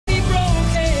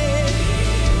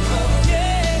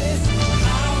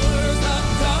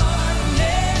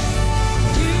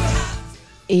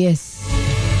Yes.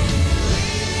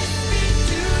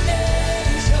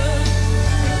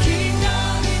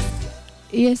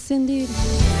 Yes, indeed.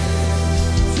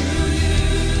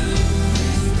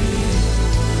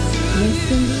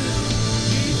 Yes, indeed.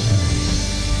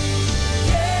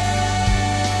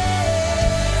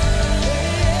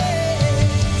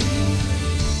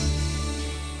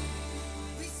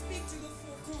 We speak to the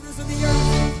four corners of the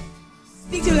earth.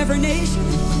 Speak to every nation.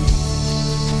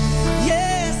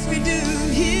 Yes, we do.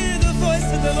 Hear the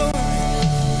voice of the Lord.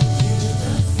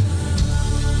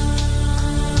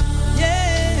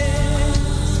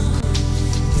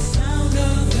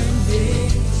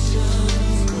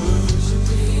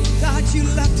 You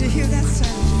love to hear that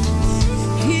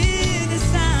sound. Hear the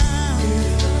sound.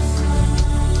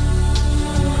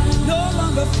 No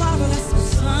longer fatherless, but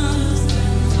sons.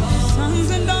 Sons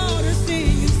and daughters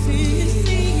sing and sing and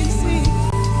sing and sing.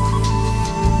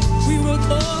 We will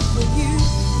go for you.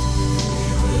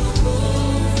 We will go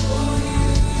for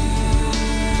you.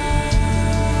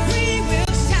 We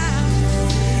will shout.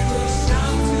 We will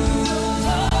shout to the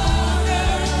Lord.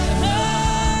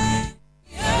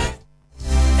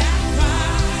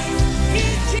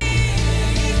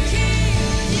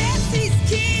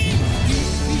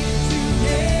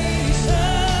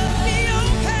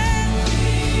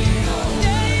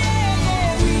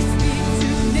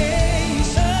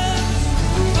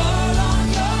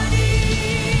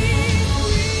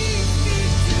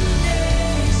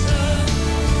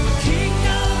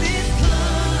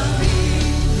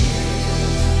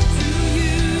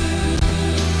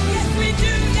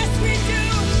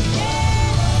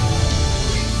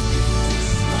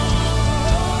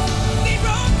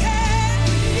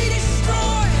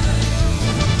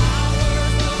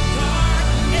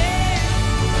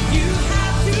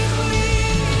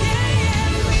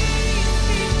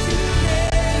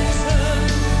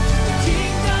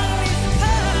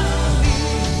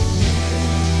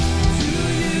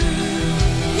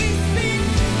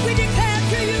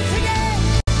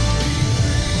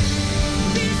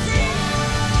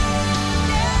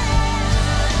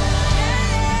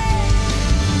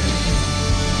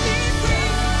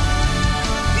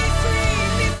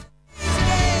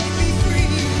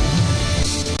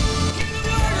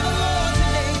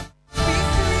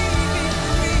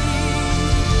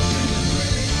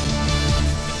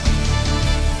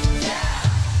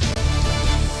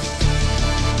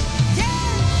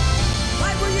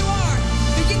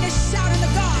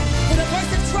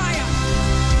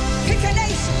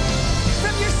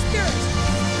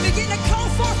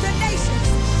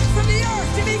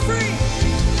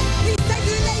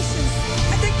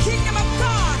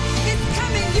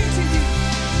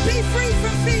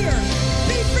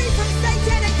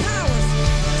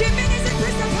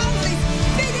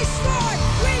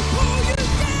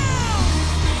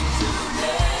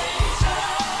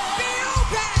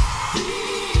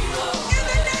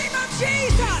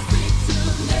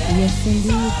 Yes,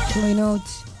 indeed. Going out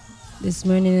this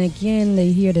morning again,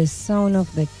 they hear the sound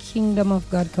of the kingdom of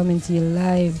God coming to you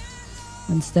live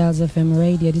on Styles FM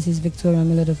Radio. This is Victoria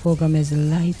Miller. The program is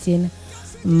Lighting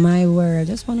My Word. I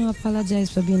just want to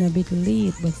apologize for being a bit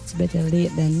late, but it's better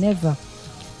late than never.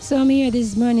 So I'm here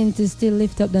this morning to still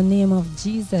lift up the name of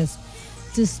Jesus,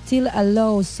 to still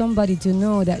allow somebody to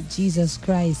know that Jesus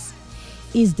Christ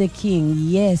is the King.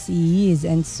 Yes, He is.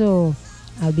 And so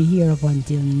I'll be here up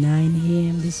until 9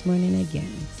 a.m. this morning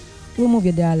again. We'll move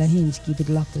your dial a hinge. Keep it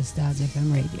locked to Stars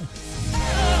FM Radio.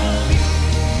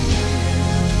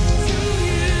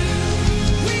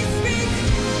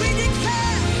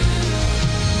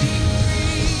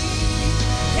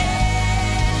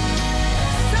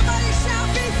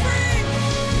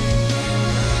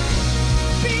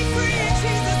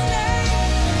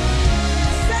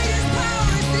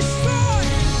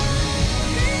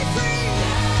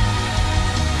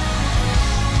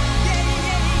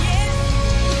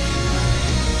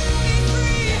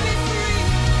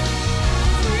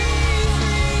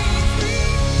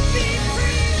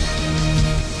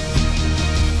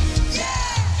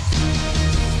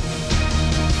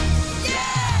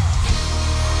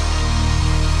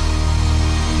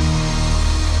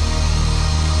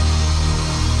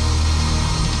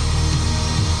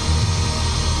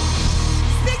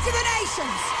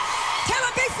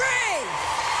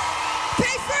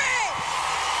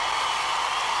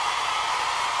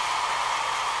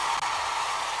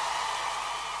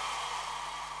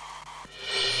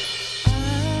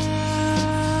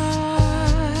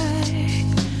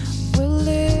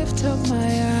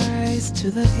 To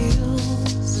the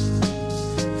hills,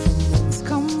 from whence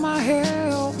come my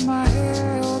help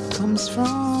comes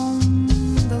from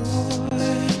the Lord,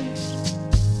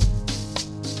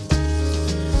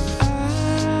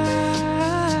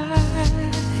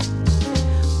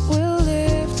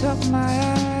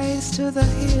 to the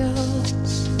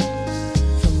hills.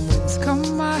 From whence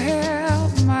come my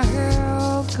help? My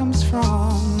help comes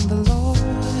from the Lord.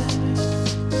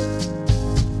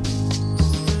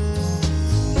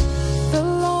 The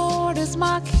Lord is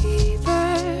my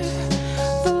keeper.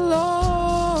 The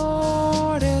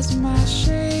Lord is my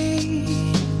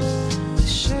shade. The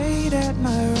shade at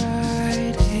my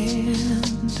right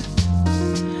hand.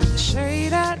 The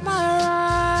shade at my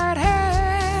right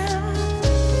hand.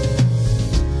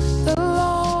 The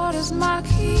Lord is my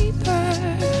keeper.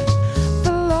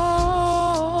 The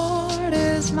Lord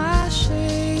is my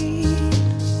shade.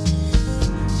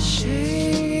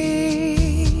 Shade.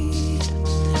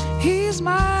 He's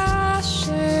my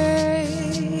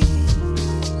shade.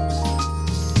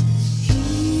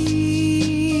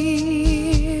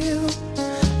 He'll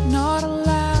not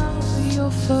allow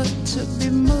your foot to be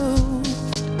moved.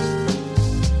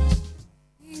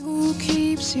 He who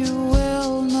keeps you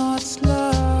will not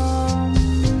slumber.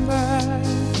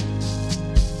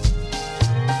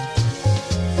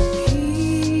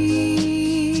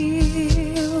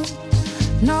 He'll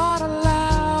not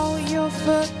allow your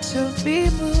foot to be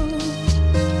moved.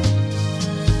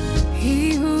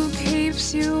 He who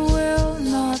keeps you will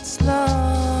not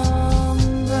slumber.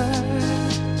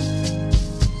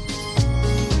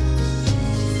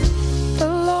 The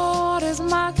Lord is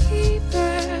my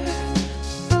keeper.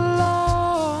 The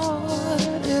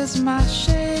Lord is my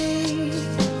shade.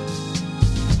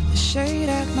 The shade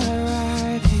at my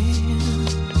right hand.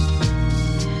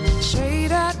 The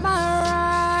shade at my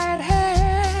right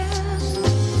hand.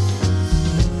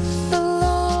 The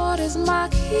Lord is my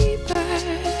keeper.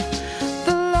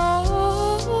 The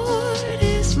Lord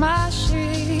is my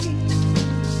shade.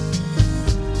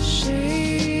 Shade.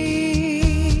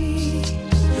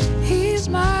 He's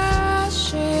my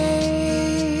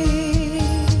shade.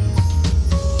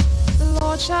 The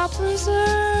Lord shall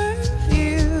preserve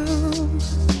you.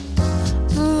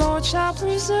 The Lord shall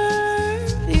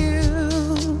preserve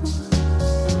you.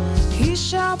 He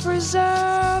shall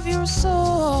preserve your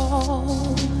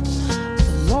soul.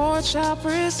 The Lord shall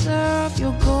preserve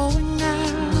your going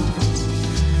out.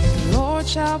 The Lord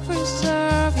shall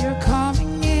preserve your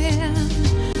coming in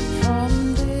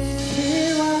from this.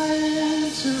 Here I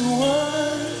am to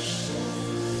worship.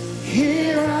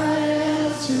 Here I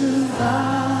am to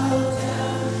bow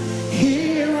down.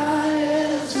 Here I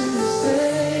am to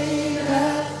say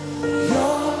that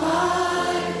you're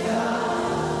my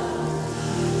God.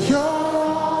 You're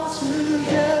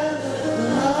altogether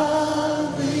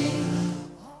lovely.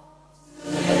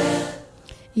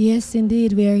 Yes,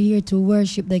 indeed, we are here to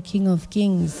worship the King of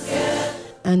Kings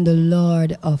and the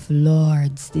Lord of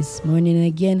Lords this morning. And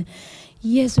again,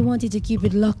 yes, we wanted to keep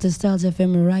it locked to Stars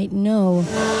FM right now.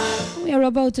 We are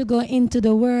about to go into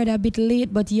the Word a bit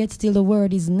late, but yet still the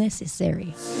Word is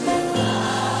necessary.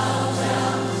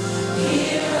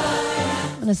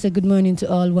 And I say good morning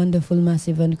to all wonderful,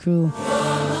 massive, and crew.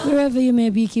 Wherever you may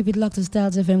be, keep it locked to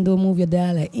Stars FM. Don't move your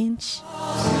dial an inch.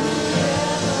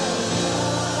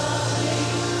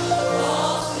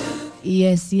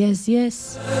 Yes, yes,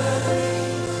 yes.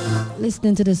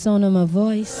 Listening to the sound of my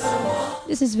voice.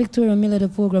 This is Victoria Miller. The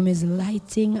program is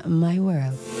Lighting My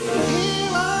World.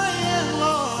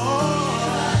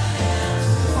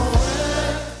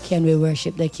 Can we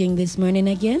worship the King this morning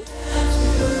again?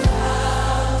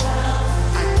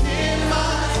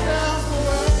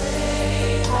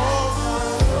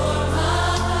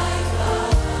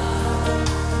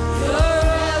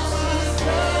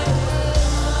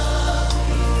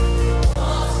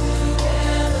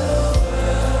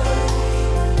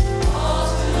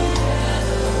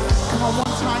 Come on, one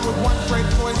time with one great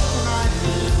voice tonight.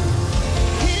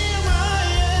 Here I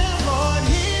am, Lord,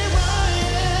 here I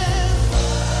am.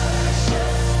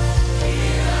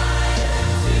 Here I am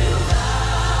to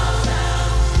bow down.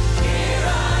 Here I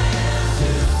am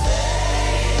to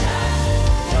say that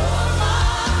you're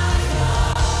my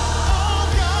God. Oh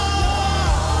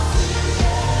God,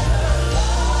 altogether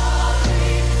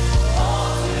lovely,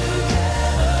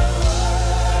 altogether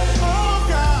worthy. Oh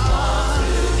God,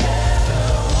 altogether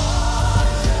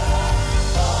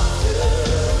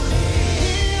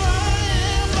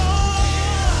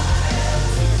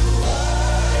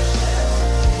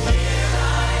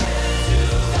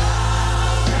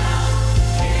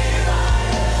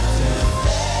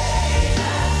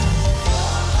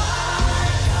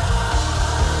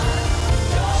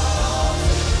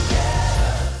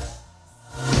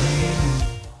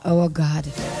Our God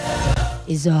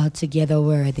is altogether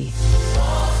worthy.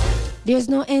 There's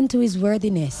no end to his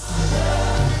worthiness.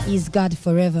 He's God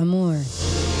forevermore.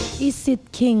 He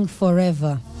sit king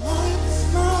forever.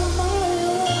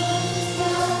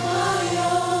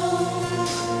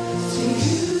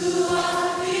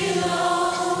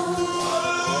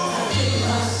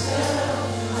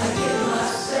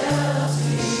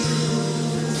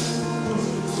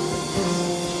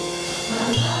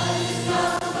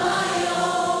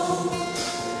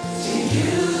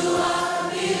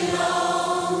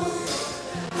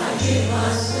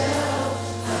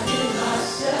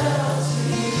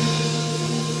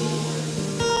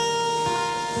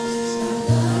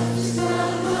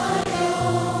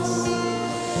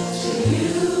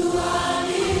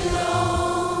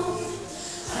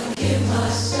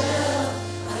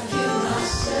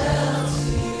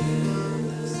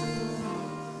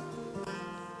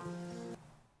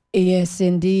 Yes,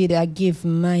 indeed. I give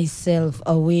myself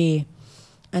away.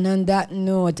 And on that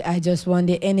note, I just want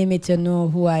the enemy to know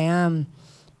who I am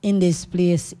in this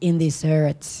place, in this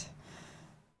earth.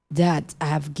 That I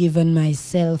have given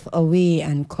myself away,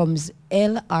 and comes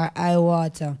hell or high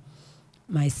water,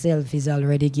 myself is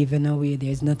already given away.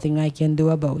 There's nothing I can do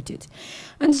about it.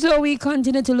 And so we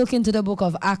continue to look into the book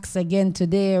of Acts again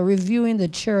today, reviewing the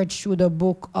church through the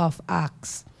book of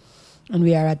Acts. And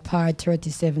we are at part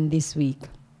 37 this week.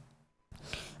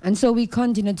 And so we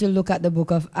continue to look at the book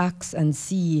of Acts and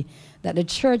see that the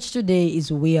church today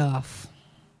is way off.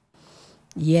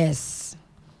 Yes.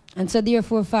 And so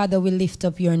therefore, Father, we lift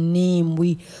up your name.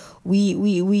 We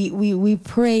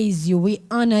praise you. We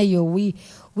honor you. We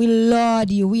laud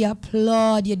you. We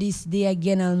applaud you this day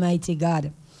again, Almighty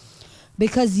God.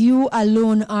 Because you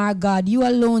alone are God. You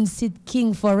alone sit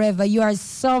king forever. You are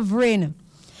sovereign.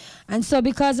 And so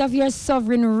because of your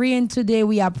sovereign reign today,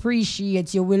 we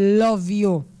appreciate you. We love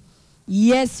you.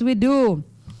 Yes, we do.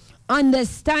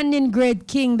 Understanding, great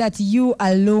King, that you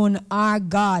alone are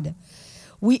God.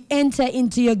 We enter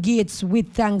into your gates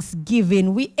with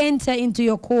thanksgiving. We enter into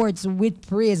your courts with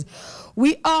praise.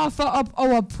 We offer up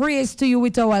our praise to you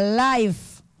with our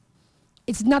life.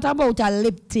 It's not about a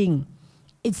lip thing.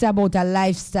 It's about a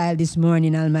lifestyle this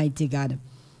morning, Almighty God.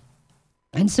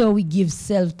 And so we give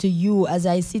self to you as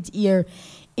I sit here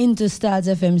into Stars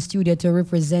FM studio to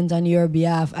represent on your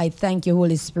behalf. I thank you,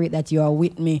 Holy Spirit, that you are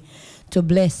with me to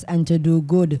bless and to do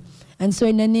good. And so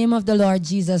in the name of the Lord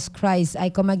Jesus Christ, I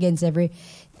come against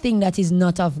everything that is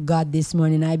not of God this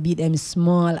morning. I beat them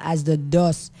small as the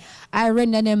dust. I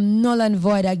render them null and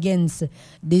void against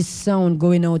this sound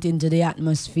going out into the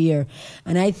atmosphere.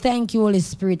 And I thank you, Holy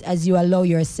Spirit, as you allow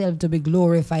yourself to be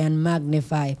glorified and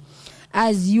magnified,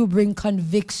 as you bring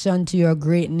conviction to your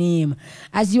great name,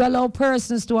 as you allow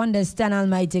persons to understand,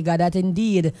 Almighty God, that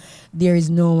indeed there is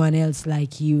no one else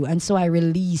like you. And so I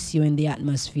release you in the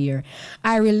atmosphere.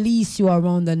 I release you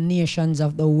around the nations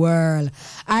of the world.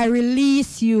 I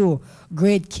release you,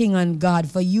 great King and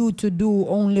God, for you to do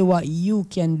only what you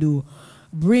can do.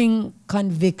 Bring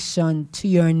conviction to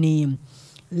your name.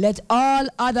 Let all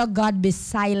other God be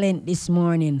silent this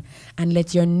morning, and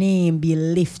let your name be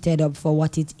lifted up for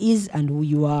what it is and who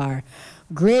you are.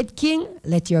 Great King,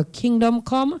 let your kingdom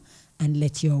come, and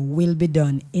let your will be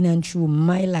done in and through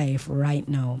my life right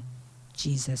now. In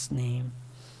Jesus' name.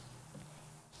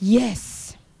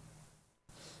 Yes.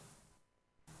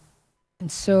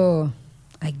 And so,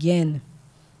 again,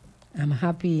 I'm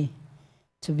happy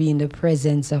to be in the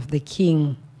presence of the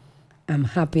King. I'm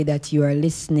happy that you are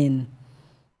listening,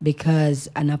 because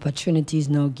an opportunity is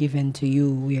now given to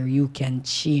you where you can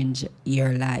change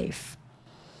your life,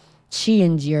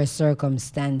 change your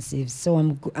circumstances. So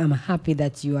I'm happy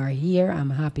that you are here.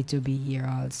 I'm happy to be here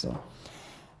also.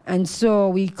 And so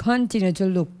we continue to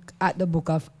look at the book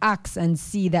of Acts and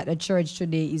see that the church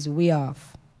today is way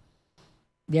off.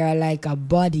 They are like a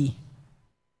body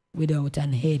without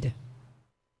an head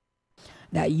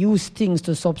that use things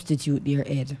to substitute their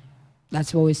head.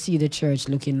 That's what we see the church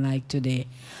looking like today.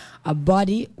 A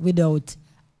body without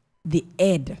the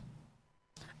head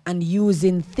and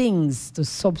using things to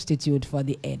substitute for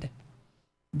the head.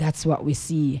 That's what we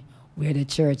see where the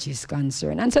church is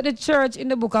concerned. And so the church in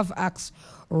the book of Acts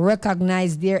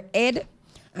recognized their head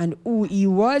and who he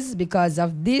was. Because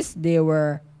of this, they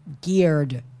were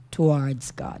geared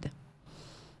towards God.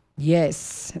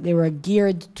 Yes, they were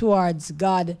geared towards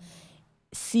God,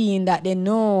 seeing that they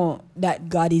know that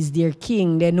God is their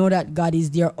king. They know that God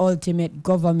is their ultimate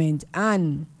government.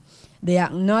 And they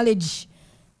acknowledge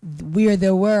where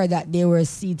they were, that they were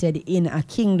seated in a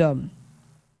kingdom.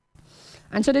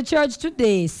 And so the church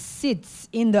today sits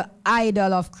in the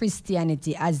idol of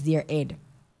Christianity as their head.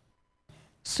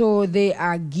 So they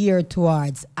are geared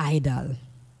towards idol.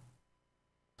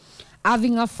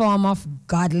 Having a form of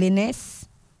godliness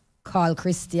called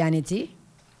Christianity,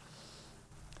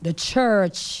 the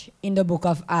church in the book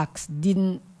of Acts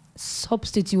didn't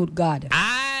substitute God.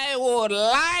 I would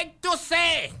like to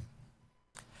say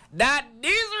that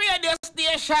this radio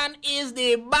station is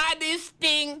the baddest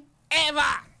thing ever.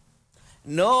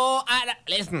 No other.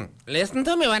 Listen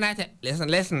to me when I tell.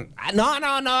 Listen. No,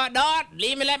 don't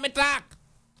leave me. Let me talk.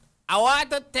 I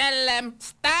want to tell them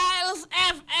Styles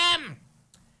FM,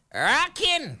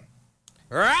 rocking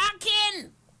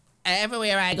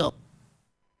everywhere I go.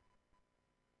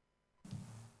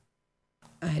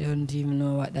 I don't even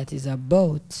know what that is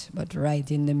about, but right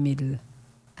in the middle,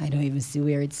 I don't even see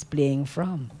where it's playing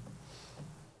from.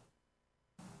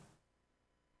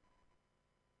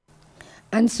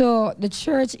 And so the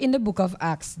church in the book of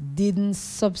Acts didn't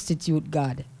substitute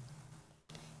God.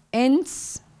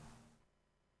 Hence,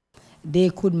 they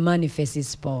could manifest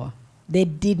his power. They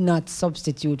did not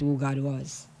substitute who God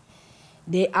was.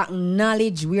 They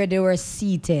acknowledged where they were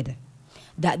seated,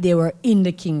 that they were in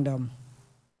the kingdom.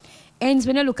 Hence,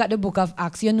 when you look at the book of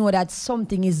Acts, you know that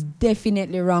something is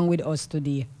definitely wrong with us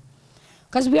today.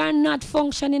 Because we are not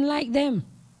functioning like them.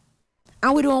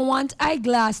 And we don't want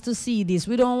eyeglass to see this.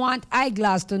 We don't want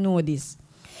eyeglass to know this.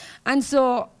 And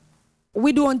so,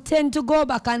 we don't tend to go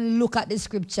back and look at the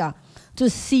scripture to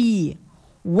see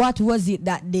what was it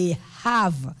that they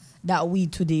have that we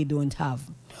today don't have.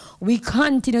 We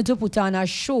continue to put on a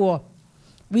show.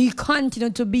 We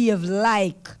continue to be of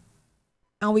like.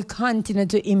 And we continue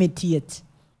to imitate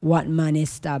what man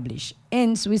established.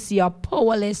 Hence, we see a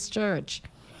powerless church.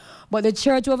 But the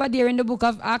church over there in the book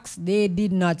of Acts, they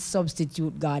did not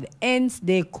substitute God. Hence,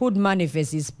 they could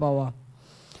manifest his power.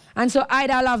 And so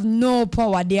idols have no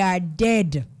power. They are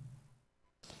dead.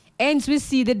 Hence, we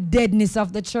see the deadness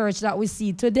of the church that we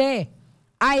see today.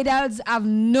 Idols have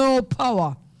no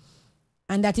power.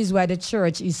 And that is why the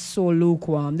church is so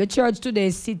lukewarm. The church today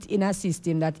sits in a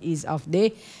system that is of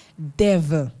the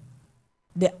devil.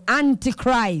 The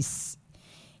Antichrist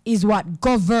is what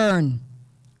governs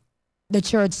the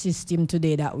church system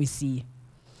today that we see.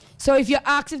 So if you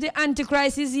ask if the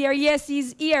Antichrist is here, yes,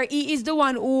 he's here. He is the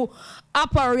one who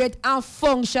operates and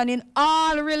functions in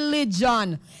all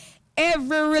religion.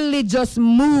 Every religious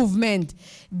movement.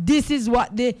 This is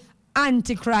what the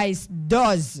Antichrist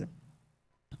does.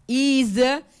 He is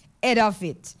the head of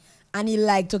it. And he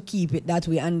likes to keep it that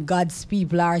way. And God's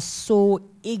people are so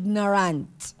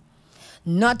ignorant.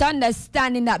 Not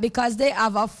understanding that because they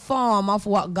have a form of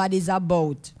what God is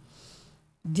about,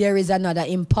 there is another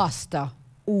imposter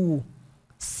who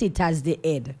sits as the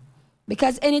head.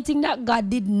 Because anything that God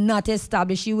did not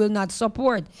establish, he will not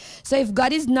support. So if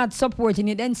God is not supporting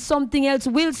it, then something else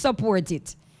will support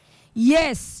it.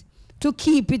 Yes, to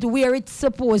keep it where it's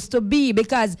supposed to be.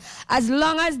 Because as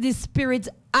long as the spirit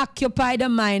occupy the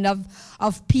mind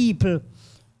of people,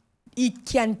 it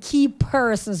can keep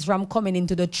persons from coming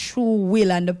into the true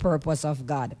will and the purpose of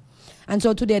God. And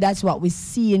so today, that's what we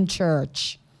see in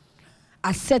church.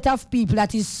 A set of people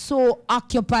that is so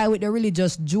occupied with the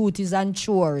religious duties and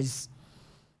chores.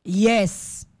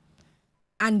 Yes.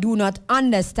 And do not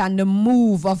understand the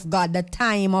move of God, the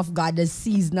time of God, the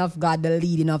season of God, the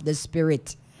leading of the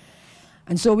Spirit.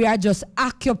 And so we are just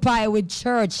occupied with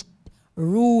church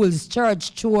rules,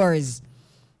 church chores.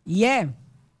 Yeah.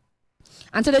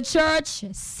 And so the church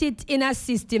sits in a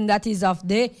system that is of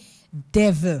the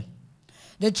devil.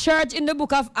 The church in the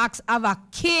book of Acts have a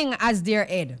king as their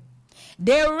head.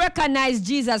 They recognize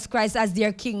Jesus Christ as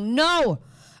their king. No,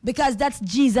 because that's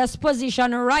Jesus'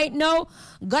 position right now.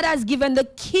 God has given the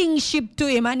kingship to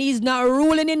him and he's not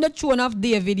ruling in the throne of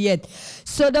David yet.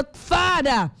 So the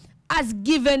Father has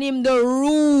given him the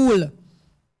rule.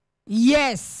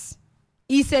 Yes.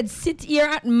 He said, sit here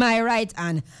at my right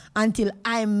hand until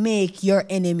I make your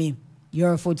enemy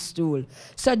your footstool.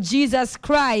 So Jesus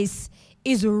Christ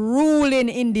is ruling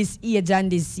in this age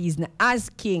and this season as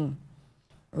king.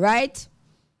 Right?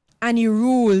 And he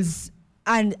rules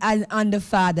on the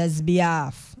Father's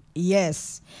behalf.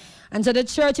 Yes. And so the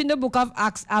church in the book of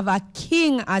Acts have a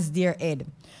king as their head.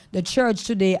 The church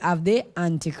today have the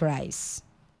Antichrist.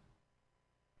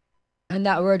 And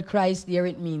that word Christ there,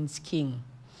 it means king.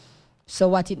 So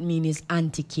what it means is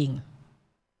anti-king.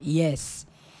 Yes.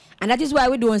 And that is why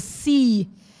we don't see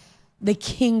the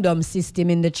kingdom system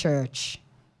in the church.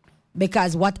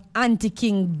 Because what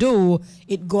anti-king do,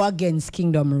 it go against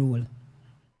kingdom rule.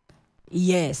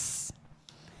 Yes.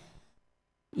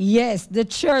 Yes, the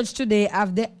church today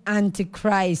have the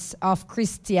Antichrist of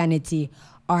Christianity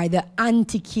or the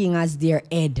anti-king as their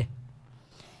head.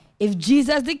 If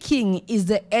Jesus the king is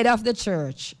the head of the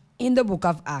church in the book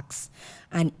of Acts,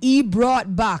 and he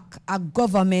brought back a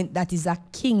government that is a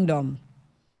kingdom,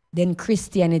 then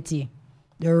Christianity,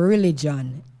 the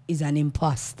religion, is an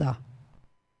imposter.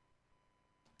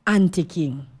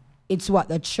 Anti-king. It's what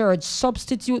the church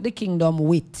substitute the kingdom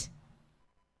with.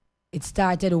 It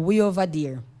started way over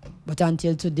there, but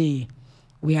until today,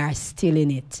 we are still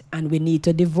in it. And we need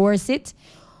to divorce it.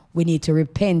 We need to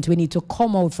repent. We need to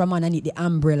come out from underneath the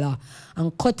umbrella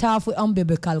and cut off the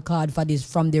umbilical cord for this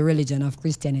from the religion of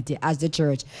Christianity as the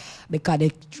church. Because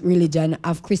the religion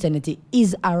of Christianity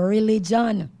is a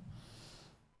religion.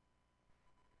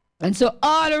 And so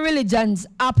all the religions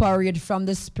operate from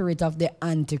the spirit of the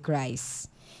Antichrist,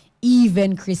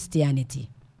 even Christianity.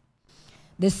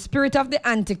 The spirit of the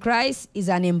Antichrist is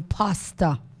an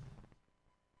imposter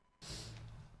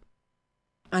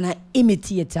and an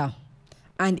imitator.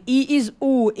 And he is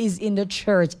who is in the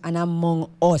church and among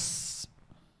us.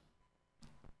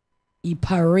 He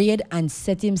paraded and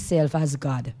set himself as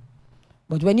God.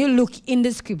 But when you look in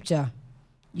the scripture,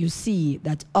 you see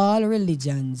that all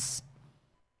religions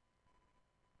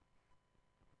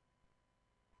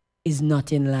is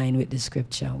not in line with the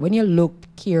scripture. When you look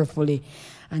carefully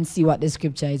and see what the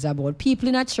scripture is about, people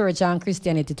in a church and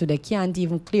Christianity today can't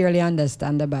even clearly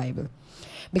understand the Bible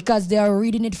because they are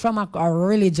reading it from a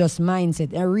religious mindset.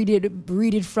 They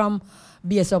read it from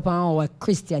based upon what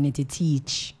Christianity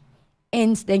teach.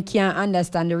 Hence, they can't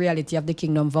understand the reality of the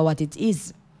kingdom for what it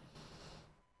is.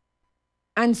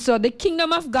 And so the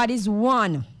kingdom of God is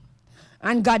one,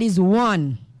 and God is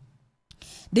one.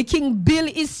 The king built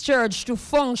his church to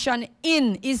function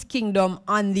in his kingdom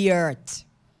on the earth.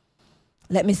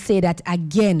 Let me say that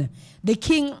again. The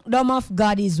kingdom of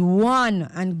God is one,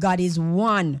 and God is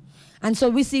one. And so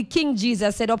we see King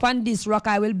Jesus said, upon this rock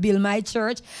I will build my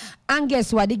church. And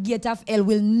guess what? The gate of hell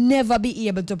will never be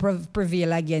able to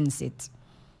prevail against it.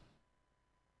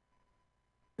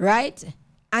 Right?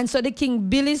 And so the king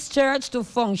built his church to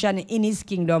function in his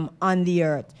kingdom on the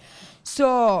earth.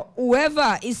 So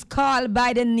whoever is called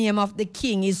by the name of the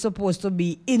king is supposed to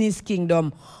be in his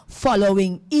kingdom,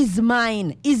 following his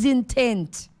mind, his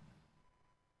intent.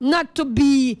 Not to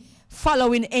be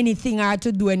following anything or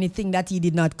to do anything that he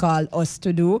did not call us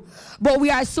to do. But we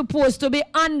are supposed to be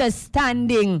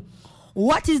understanding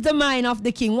what is the mind of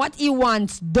the king, what he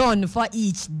wants done for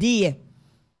each day.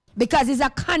 Because it's a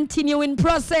continuing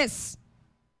process.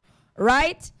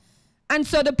 Right? And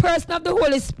so the person of the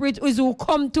Holy Spirit is who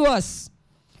come to us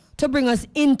to bring us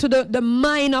into the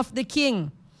mind of the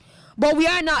king. But we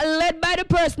are not led by the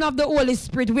person of the Holy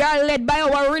Spirit. We are led by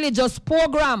our religious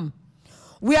program.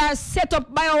 We are set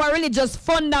up by our religious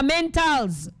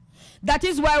fundamentals. That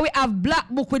is why we have black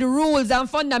book with rules and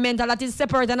fundamental that is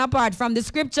separate and apart from the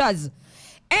scriptures.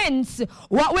 Hence,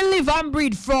 what we live and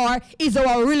breathe for is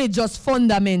our religious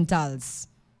fundamentals.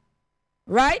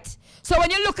 Right? So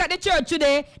when you look at the church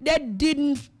today, they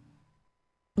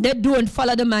don't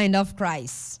follow the mind of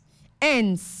Christ.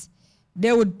 Hence,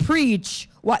 they would preach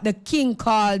what the king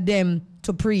called them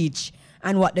to preach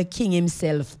and what the king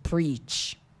himself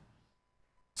preached.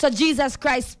 So Jesus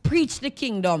Christ preached the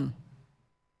kingdom.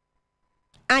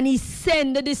 And he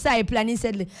sent the disciple and he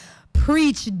said,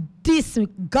 preach this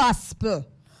gospel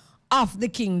of the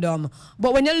kingdom.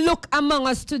 But when you look among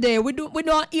us today, we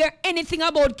don't hear anything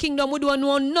about kingdom. We don't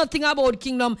know nothing about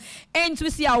kingdom. Hence we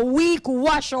see a weak,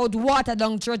 wash out, watered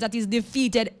down church that is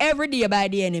defeated every day by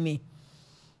the enemy.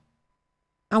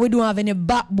 And we don't have any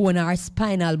backbone or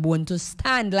spinal bone to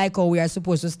stand like how we are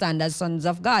supposed to stand as sons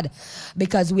of God.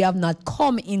 Because we have not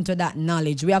come into that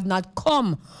knowledge. We have not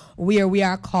come where we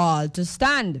are called to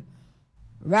stand.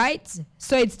 Right?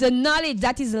 So it's the knowledge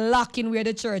that is lacking where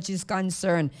the church is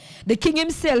concerned. The king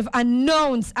himself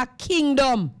announced a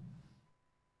kingdom.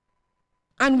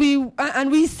 And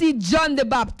we see John the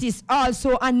Baptist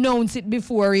also announce it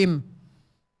before him.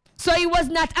 So he was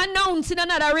not announcing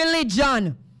another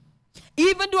religion.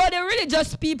 Even though the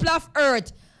religious people of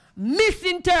earth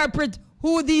misinterpret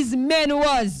who these men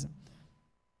was.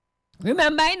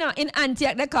 Remember, in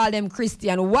Antioch, they call them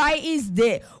Christian. Why is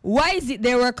it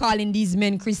they were calling these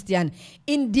men Christian?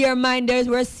 In their mind, they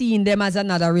were seeing them as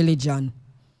another religion.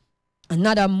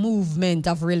 Another movement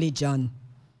of religion.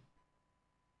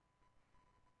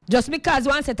 Just because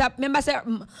one set up, remember, say,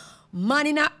 man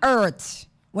in the earth,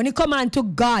 when you come on to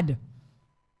God,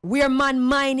 where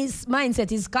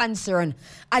mindset is concerned,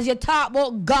 as you talk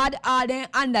about God, all they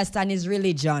understand is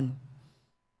religion.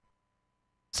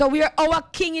 So where our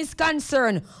king is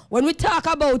concerned, when we talk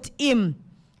about him,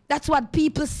 that's what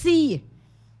people see.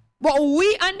 But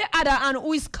we on the other hand,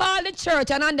 who is called the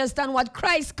church and understand what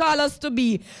Christ called us to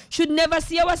be, should never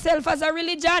see ourselves as a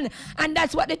religion. And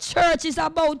that's what the church is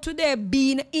about today,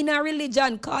 being in a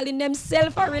religion, calling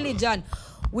themselves a religion,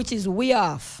 which is way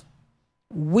off.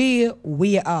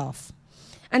 Way off.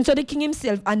 And so the king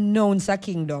himself announced a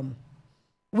kingdom.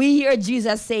 We hear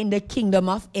Jesus saying the kingdom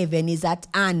of heaven is at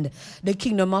hand. The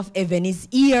kingdom of heaven is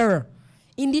here.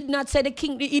 He did not say the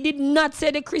kingdom, he did not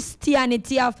say the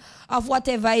Christianity of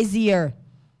whatever is here.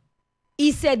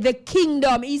 He said the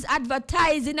kingdom is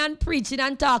advertising and preaching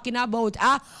and talking about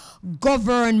a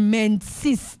government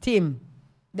system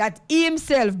that he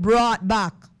himself brought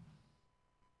back.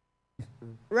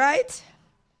 Right?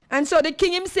 And so the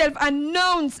king himself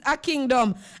announced a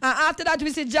kingdom. And after that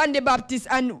we see John the Baptist.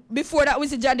 And before that we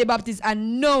see John the Baptist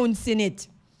announcing it.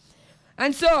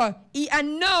 And so he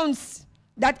announced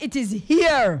that it is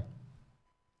here.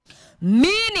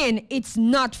 Meaning it's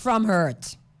not from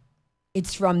earth.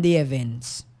 It's from the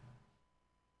heavens.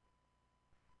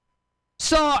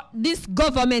 So this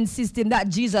government system that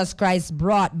Jesus Christ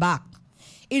brought back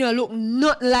it don't look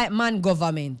not like man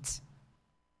government.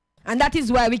 And that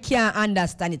is why we can't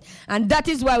understand it. And that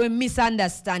is why we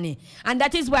misunderstand it. And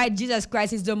that is why Jesus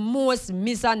Christ is the most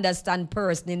misunderstood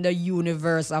person in the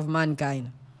universe of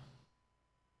mankind.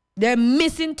 They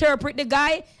misinterpret the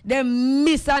guy. They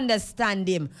misunderstand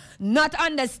him. Not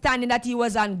understanding that he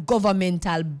was on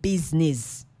governmental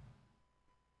business.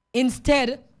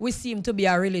 Instead, we see him to be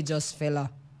a religious fella.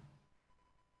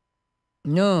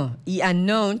 No, he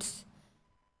announced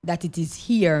that it is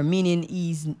here, meaning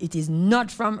it is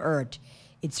not from earth.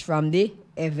 It's from the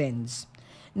heavens.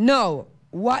 Now,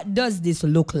 what does this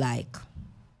look like?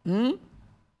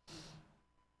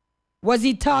 Was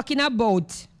he talking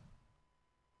about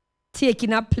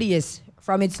taking a place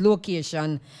from its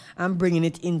location and bringing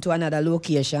it into another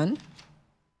location?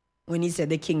 When he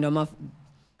said the kingdom of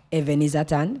heaven is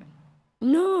at hand?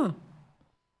 No.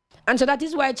 And so that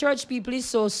is why church people is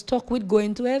so stuck with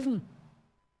going to heaven.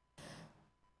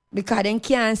 Because they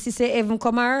can't see say heaven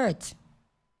come on earth.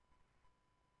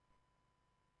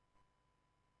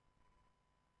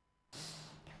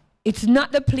 It's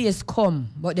not the place come,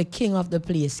 but the king of the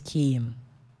place came.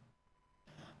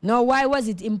 Now, why was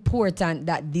it important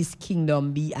that this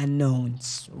kingdom be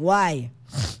announced? Why?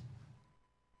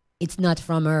 It's not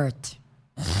from earth.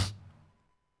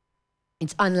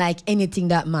 It's unlike anything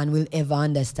that man will ever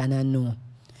understand and know.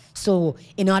 So,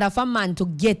 in order for man to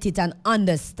get it and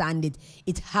understand it,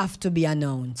 it have to be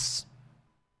announced.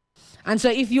 And so,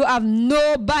 if you have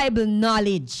no Bible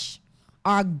knowledge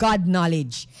or God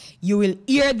knowledge, you will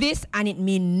hear this and it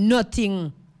means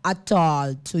nothing at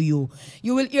all to you.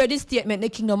 You will hear this statement, the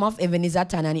kingdom of heaven is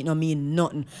at hand, and it don't mean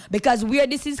nothing. Because where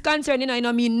this is concerned, it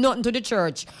don't mean nothing to the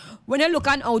church. When you look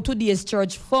at how today's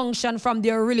church function from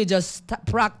their religious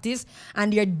practice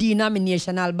and their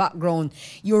denominational background,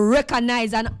 you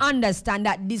recognize and understand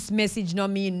that this message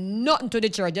don't mean nothing to the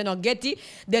church. They don't get it,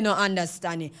 they don't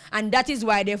understand it. And that is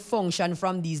why they function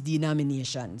from these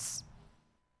denominations.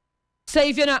 So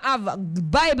if you don't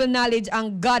have Bible knowledge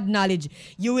and God knowledge,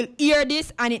 you will hear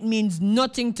this and it means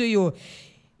nothing to you.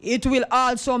 It will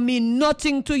also mean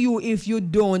nothing to you if you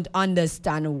don't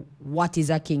understand what is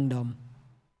a kingdom.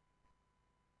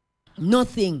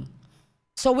 Nothing.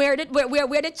 So where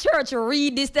the church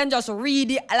read this, then just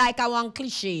read it like a one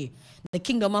cliche. The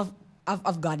kingdom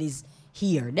of God is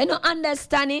here. They don't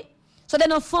understand it, so they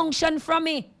don't function from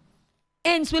it.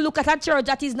 Hence, we look at a church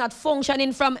that is not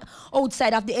functioning from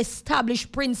outside of the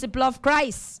established principle of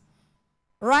Christ.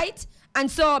 Right?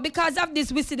 And so, because of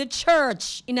this, we see the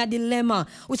church in a dilemma.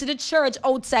 We see the church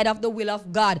outside of the will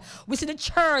of God. We see the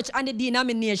church and the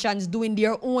denominations doing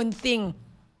their own thing,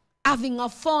 having a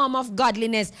form of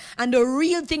godliness. And the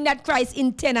real thing that Christ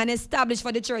intended and established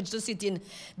for the church to sit in,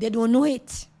 they don't know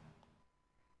it.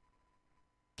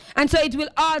 And so it will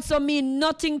also mean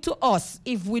nothing to us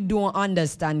if we don't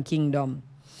understand kingdom.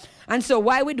 And so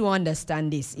why we don't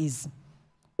understand this is,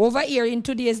 over here in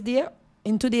today's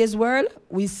world,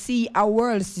 we see a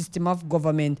world system of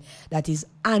government that is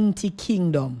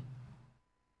anti-kingdom.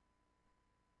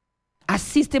 A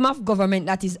system of government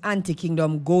that is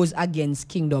anti-kingdom goes against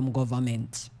kingdom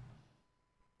government.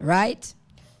 Right?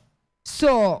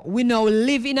 So we now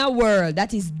live in a world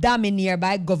that is dominated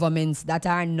by governments that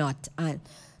are not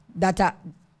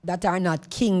that are not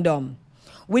kingdom.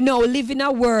 We now live in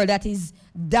a world that is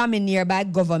dominated by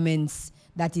governments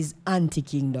that is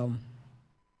anti-kingdom.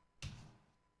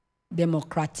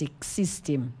 Democratic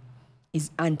system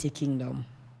is anti-kingdom.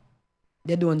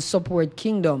 They don't support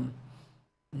kingdom.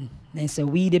 They say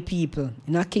we the people.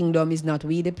 In a kingdom is not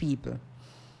we the people.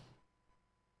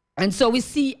 And so we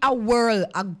see a world,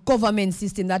 a government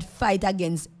system that fight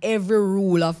against every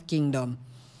rule of kingdom.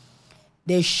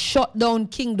 They shut down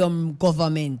kingdom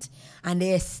government and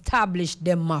they establish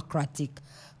democratic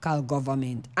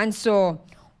government. And so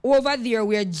over there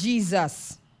where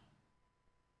Jesus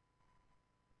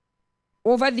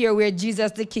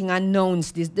the king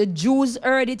announced this, the Jews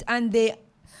heard it and the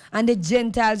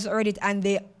Gentiles heard it and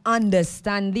they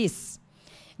understand this.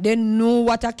 They know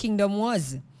what a kingdom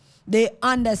was. They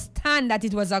understand that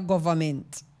it was a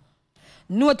government.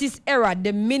 Notice Herod,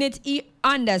 the minute he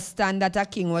understand that a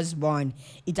king was born,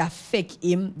 it affect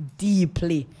him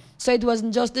deeply. So it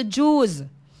wasn't just the Jews.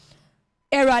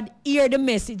 Herod hear the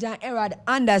message and Herod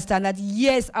understand that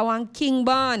yes, I want king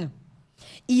born.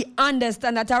 He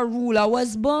understand that a ruler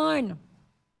was born.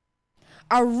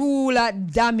 A ruler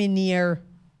domineer,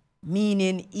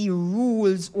 meaning he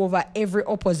rules over every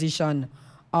opposition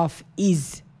of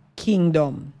his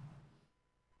kingdom.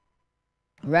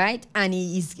 Right? And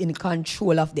he is in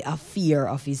control of the affair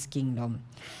of his kingdom.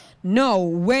 Now,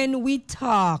 when we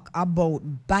talk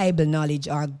about Bible knowledge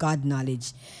or God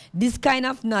knowledge, this kind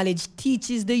of knowledge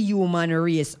teaches the human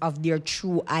race of their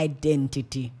true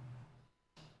identity.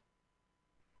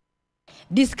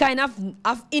 This kind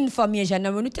of information,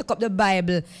 and when we take up the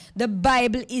Bible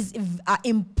is an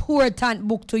important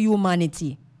book to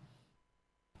humanity.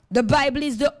 The Bible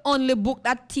is the only book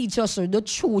that teaches us the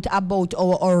truth about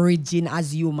our origin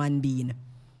as human being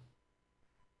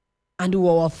and who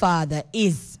our Father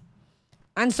is.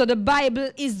 And so the Bible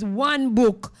is one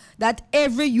book that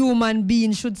every human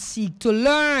being should seek to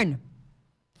learn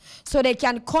so they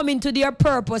can come into their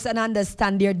purpose and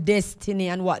understand their destiny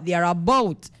and what they are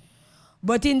about.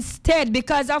 But instead,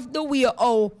 because of the way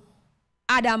how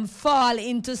Adam fall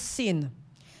into sin,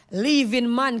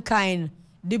 leaving mankind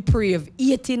depraved,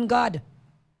 hating God.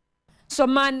 So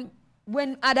man,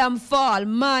 when Adam fall,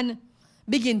 man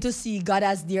begin to see God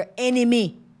as their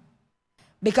enemy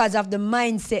because of the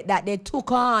mindset that they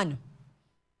took on.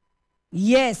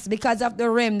 Yes, because of the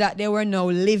realm that they were now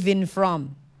living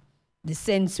from, the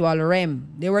sensual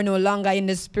realm. They were no longer in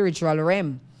the spiritual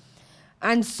realm.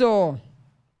 And so,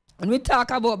 when we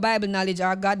talk about Bible knowledge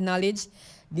or God knowledge,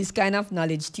 this kind of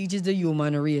knowledge teaches the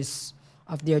human race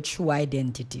of their true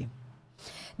identity.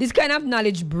 This kind of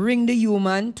knowledge brings the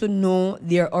human to know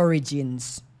their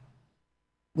origins,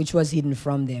 which was hidden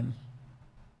from them.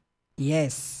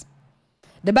 Yes.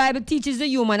 The Bible teaches the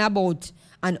human about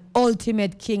an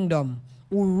ultimate kingdom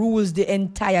who rules the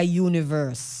entire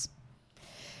universe.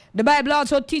 The Bible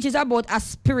also teaches about a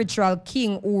spiritual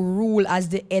king who rules as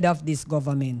the head of this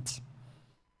government.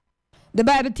 The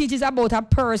Bible teaches about a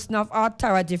person of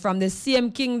authority from the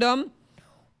same kingdom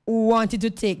who wanted to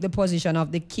take the position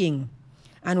of the king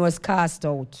and was cast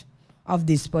out of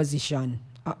this position,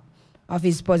 of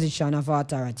his position of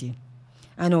authority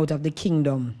and out of the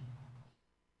kingdom.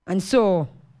 And so,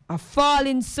 a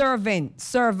fallen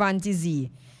servant is he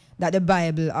that the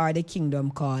Bible or the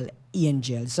kingdom call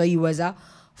angel. So he was a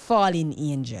fallen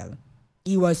angel.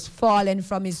 He was fallen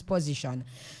from his position.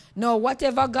 Now,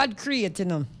 whatever God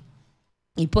created him,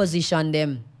 he positioned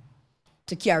them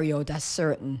to carry out a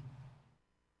certain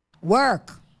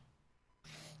work.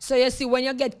 So you see, when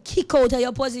you get kicked out of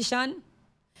your position,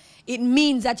 it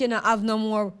means that you don't have no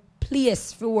more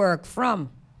place for work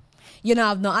from. You don't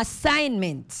have no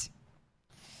assignment.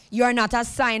 You are not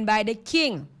assigned by the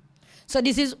king. So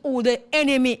this is who the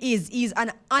enemy is. He's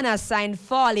an unassigned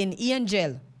fallen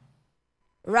angel.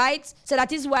 Right? So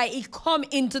that is why he come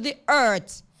into the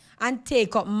earth and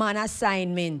take up man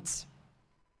assignment.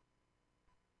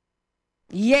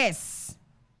 Yes.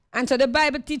 And so the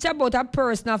Bible teaches about a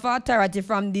person of authority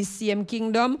from this same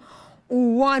kingdom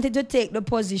who wanted to take the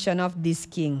position of this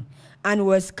king and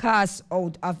was cast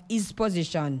out of his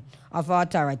position of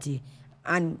authority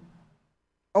and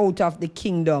out of the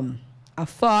kingdom, a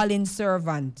fallen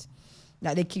servant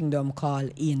that the kingdom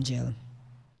called angel.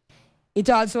 It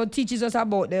also teaches us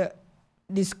about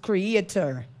this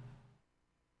creator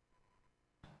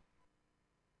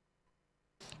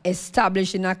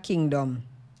establishing a kingdom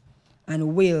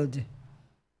and willed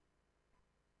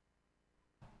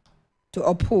to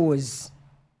oppose.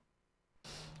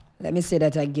 Let me say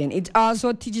that again. It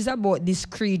also teaches about this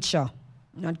creature,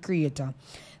 not creator.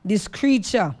 This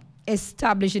creature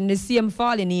establishing the same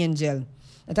fallen angel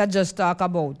that I just talked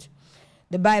about.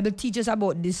 The Bible teaches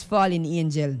about this fallen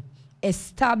angel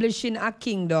establishing a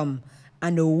kingdom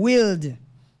and willed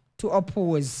to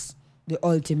oppose the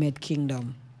ultimate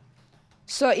kingdom.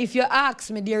 So if you ask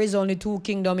me, there is only two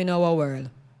kingdoms in our world.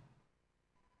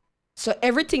 So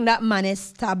everything that man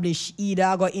established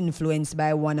either got influenced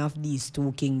by one of these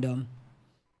two kingdoms.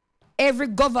 Every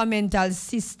governmental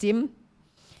system,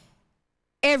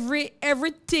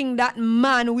 everything that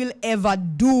man will ever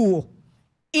do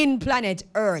in planet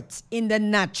Earth, in the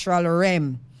natural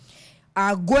realm,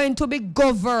 are going to be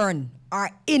governed or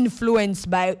influenced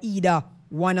by either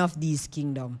one of these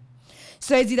kingdoms.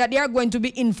 So is it that they are going to be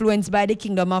influenced by the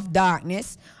kingdom of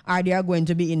darkness or they are going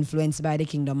to be influenced by the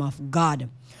kingdom of God?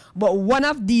 But one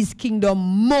of these kingdoms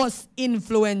must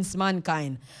influence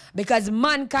mankind because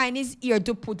mankind is here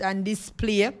to put on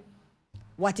display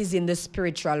what is in the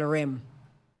spiritual realm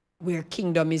where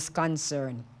kingdom is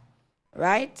concerned.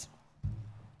 Right?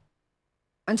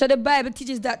 And so the Bible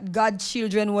teaches that God's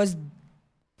children was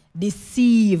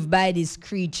deceived by this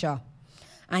creature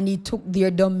and he took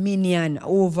their dominion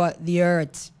over the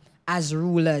earth as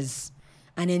rulers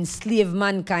and enslaved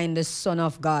mankind, the Son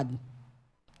of God,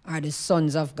 or the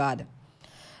sons of God.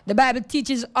 The Bible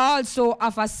teaches also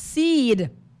of a seed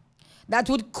that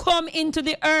would come into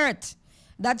the earth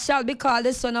that shall be called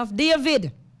the son of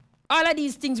David. All of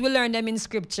these things we learn them in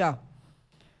scripture.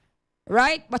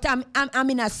 Right? But I'm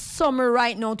in a summary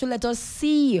right now to let us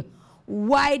see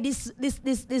why this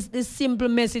simple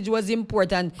message was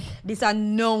important. This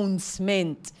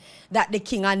announcement that the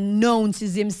king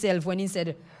announces himself when he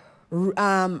said,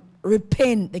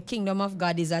 repent, the kingdom of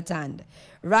God is at hand.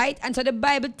 Right? And so the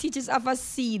Bible teaches of a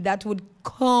seed that would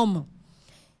come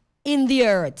in the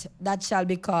earth that shall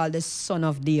be called the Son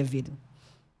of David.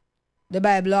 The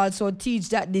Bible also teaches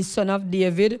that the Son of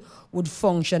David would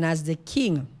function as the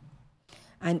king.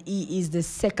 And he is the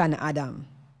second Adam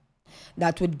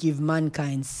that would give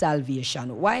mankind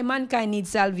salvation. Why mankind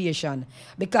needs salvation?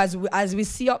 Because as we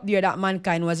see up there that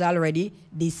mankind was already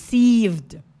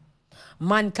deceived.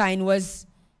 Mankind was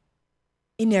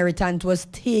inheritance was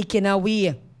taken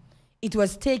away. It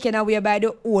was taken away by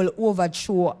the old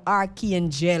overthrow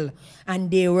archangel,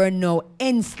 and they were now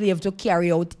enslaved to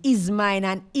carry out his mind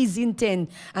and his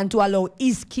intent and to allow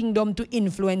his kingdom to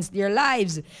influence their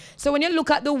lives. So when you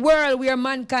look at the world where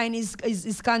mankind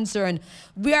is concerned,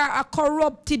 we are a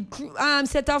corrupted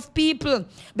set of people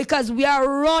because we are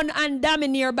run and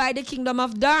domineered by the kingdom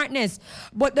of darkness.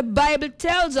 But the Bible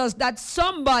tells us that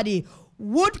somebody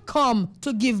would come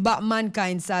to give back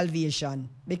mankind salvation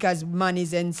because man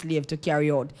is enslaved to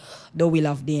carry out the will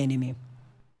of the enemy.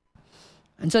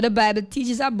 And so the Bible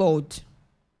teaches about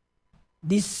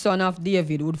this Son of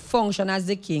David would function as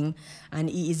the king, and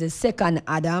he is the second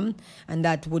Adam, and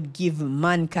that would give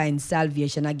mankind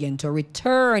salvation again to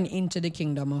return into the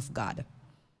kingdom of God.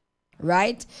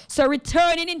 Right? So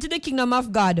returning into the kingdom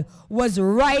of God was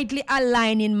rightly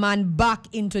aligning man back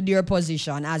into their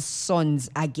position as sons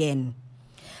again,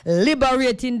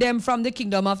 liberating them from the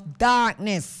kingdom of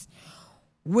darkness,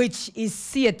 which is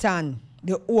Satan,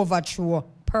 the overthrow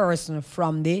person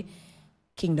from the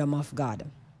kingdom of God.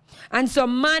 And so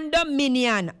man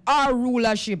dominion, our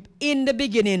rulership in the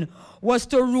beginning, was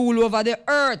to rule over the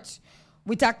earth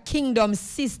with a kingdom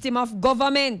system of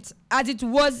government. As it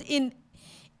was in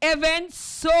heaven,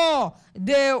 so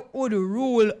they would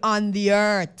rule on the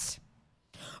earth.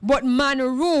 But man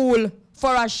ruled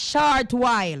for a short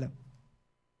while,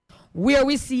 where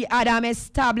we see Adam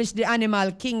establish the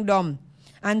animal kingdom.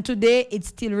 And today it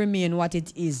still remains what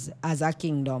it is as a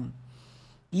kingdom.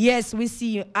 Yes, we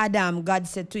see Adam, God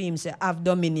said to him, say, have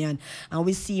dominion. And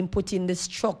we see him put in the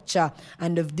structure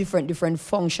and the different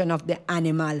function of the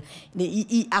animal.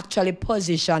 He actually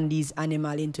positioned these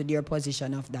animals into their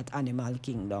position of that animal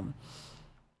kingdom.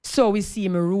 So we see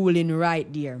him ruling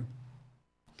right there.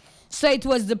 So it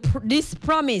was this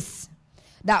promise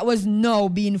that was now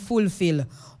being fulfilled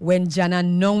when John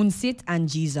announced it and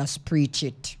Jesus preached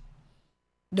it.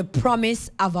 The promise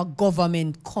of a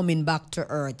government coming back to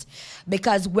earth.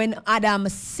 Because when Adam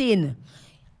sinned,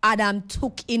 Adam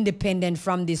took independence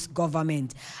from this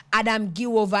government. Adam gave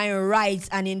over in rights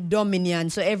and in dominion.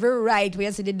 So every right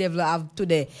we see the devil have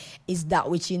today is that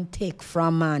which he take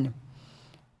from man.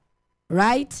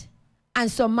 Right?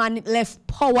 And so man left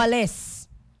powerless.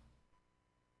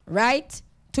 Right?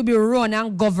 To be run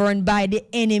and governed by the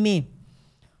enemy.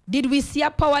 Did we see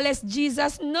a powerless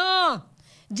Jesus? No.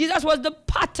 Jesus was the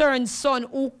pattern son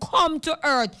who come to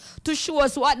earth to show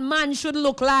us what man should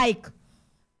look like.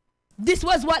 This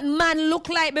was what man looked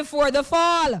like before the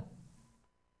fall.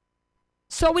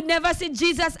 So we never see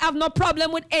Jesus have no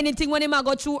problem with anything when he might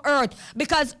go through earth,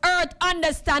 because earth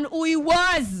understand who he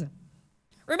was.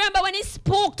 Remember when he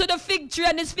spoke to the fig tree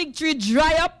and this fig tree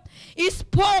dry up? He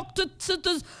spoke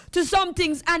to some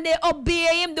things and they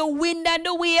obey him, the wind and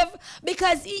the wave,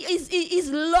 because he is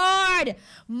Lord.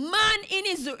 Man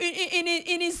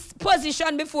in his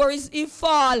position before he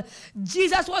fall,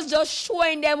 Jesus was just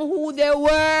showing them who they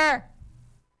were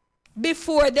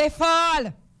before they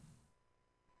fall.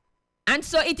 And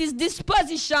so it is this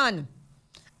position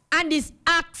and this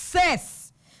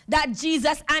access that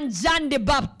Jesus and John the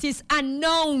Baptist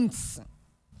announced.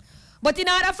 But in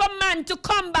order for man to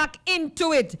come back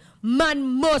into it, man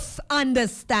must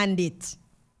understand it.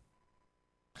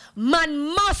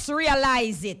 Man must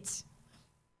realize it.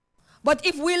 But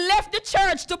if we left the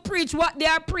church to preach what they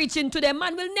are preaching today,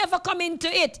 man will never come into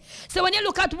it. So when you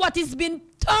look at what is being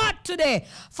taught today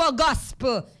for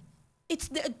gospel, it's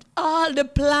all the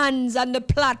plans and the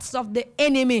plots of the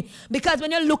enemy. Because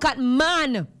when you look at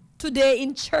man today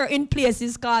in church, in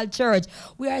places called church,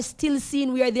 we are still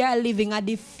seeing where they are living a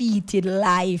defeated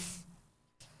life,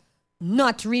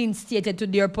 not reinstated to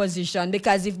their position.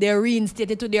 Because if they're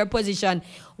reinstated to their position,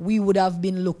 we would have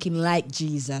been looking like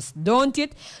Jesus, don't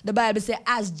it? The Bible says,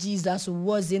 as Jesus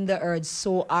was in the earth,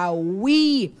 so are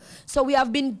we. So we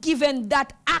have been given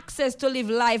that access to live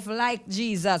life like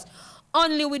Jesus.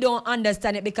 Only we don't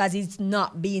understand it because it's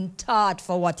not being taught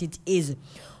for what it is.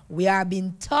 We are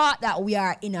being taught that we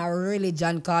are in a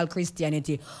religion called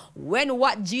Christianity, when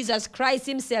what Jesus Christ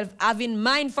himself have in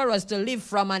mind for us to live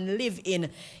from and live in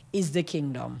is the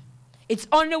kingdom. It's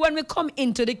only when we come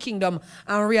into the kingdom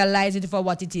and realize it for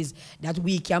what it is that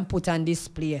we can put on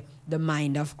display the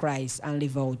mind of Christ and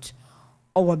live out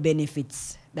our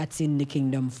benefits that's in the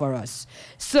kingdom for us.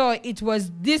 So it was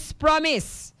this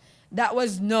promise that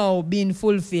was now being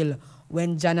fulfilled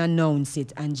when John announced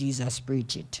it and Jesus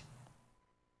preached it.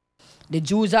 The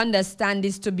Jews understand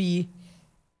this to be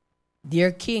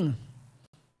their king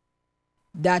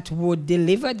that would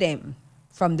deliver them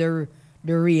from the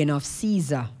reign of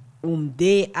Caesar, whom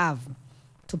they have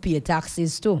to pay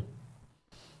taxes to.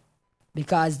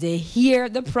 Because they hear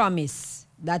the promise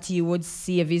that he would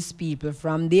save his people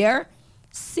from their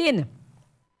sin.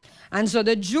 And so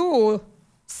the Jews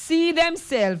see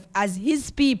themselves as his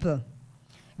people,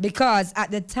 because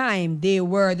at the time they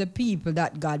were the people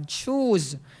that God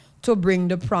chose to bring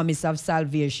the promise of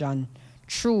salvation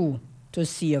through to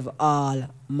save all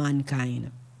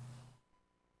mankind.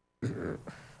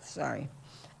 Sorry.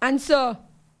 And so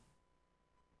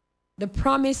the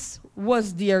promise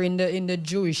was there in the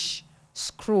Jewish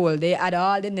scroll. They had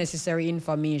all the necessary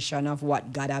information of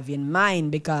what God have in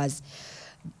mind, because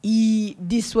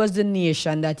this was the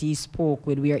nation that he spoke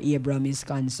with where Abraham is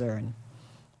concerned.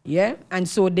 Yeah, and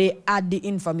so they had the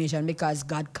information because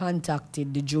God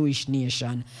contacted the Jewish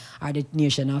nation, or the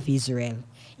nation of Israel.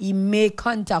 He made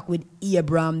contact with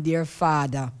Abraham, their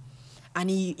father,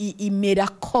 and he made a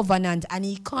covenant, and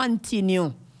he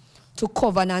continued to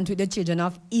covenant with the children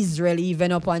of Israel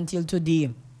even up until today.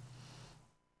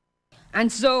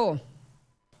 And so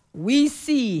we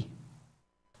see,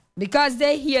 because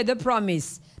they hear the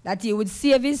promise that he would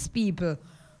save his people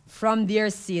from their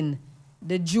sin,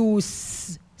 the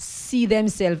Jews see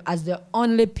themselves as the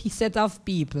only set of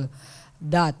people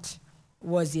that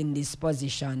was in this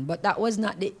position. But that was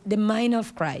not the mind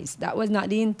of Christ. That was not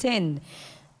the intent.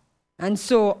 And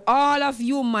so all of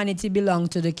humanity belong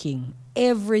to the king.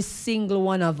 Every single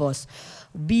one of us,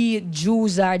 be it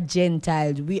Jews or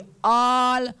Gentiles, we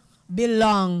all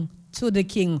belong to the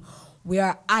king. We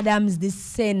are Adam's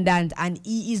descendant, and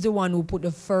he is the one who put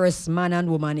the first man and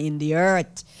woman in the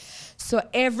earth. So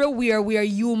everywhere where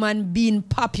human being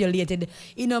populated,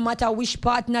 it no matter which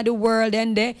part of the world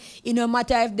and there, it no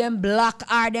matter if them black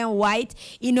or them white,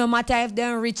 it no matter if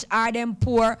them rich or them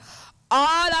poor,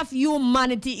 all of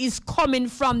humanity is coming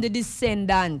from the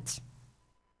descendant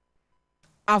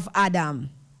of Adam.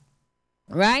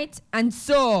 Right? And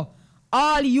so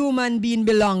all human being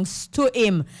belongs to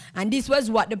him. And this was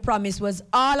what the promise was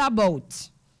all about,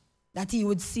 that he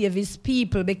would save his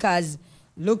people, because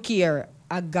look here,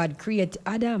 God created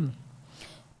Adam.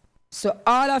 So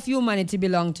all of humanity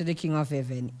belong to the King of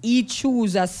Heaven. He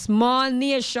chose a small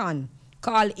nation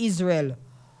called Israel,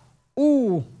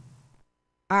 who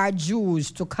are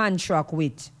Jews, to contract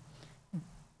with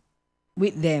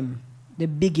them, the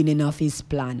beginning of his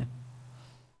plan.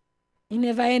 He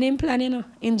never had any plan, you know.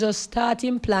 He just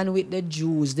starting plan with the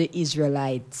Jews, the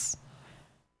Israelites.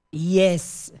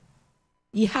 Yes,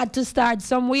 he had to start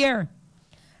somewhere.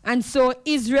 And so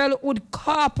Israel would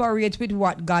cooperate with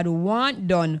what God want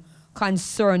done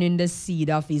concerning the seed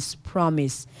of his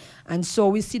promise. And so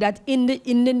we see that in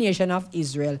the nation of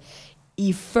Israel,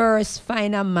 he first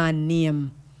find a man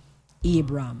named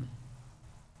Abram.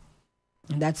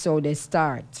 And that's how they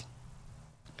start.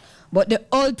 But the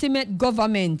ultimate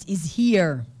government is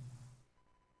here.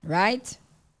 Right?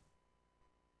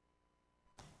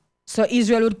 So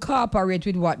Israel would cooperate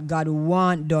with what God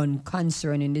want done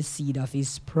concerning the seed of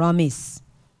his promise.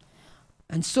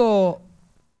 And so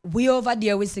we over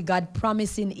there, we see God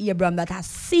promising Abraham that a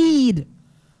seed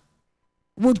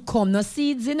would come. No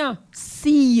seeds, you know.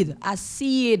 Seed. A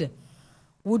seed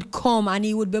would come, and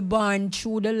he would be born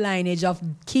through the lineage of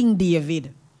King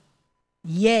David.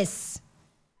 Yes.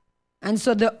 And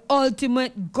so the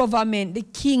ultimate government, the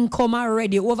king come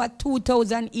already. Over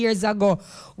 2,000 years ago,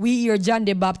 we hear John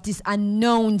the Baptist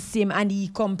announce him, and he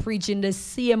come preaching the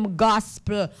same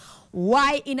gospel.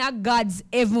 Why in a God's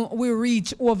heaven we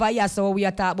reach over here, so we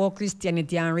are talking about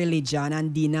Christianity and religion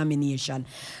and denomination?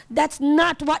 That's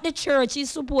not what the church is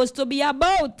supposed to be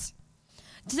about.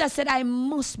 Jesus said, I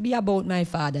must be about my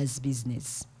Father's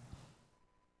business.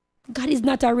 God is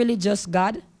not a religious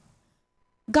God.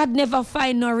 God never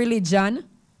find no religion.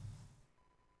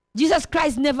 Jesus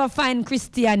Christ never find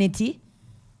Christianity.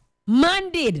 Man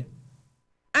did.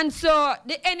 And so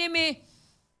the enemy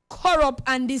corrupt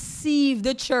and deceive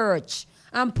the church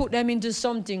and put them into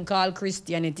something called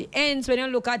Christianity. Hence, when you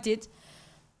look at it,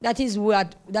 that is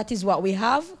what we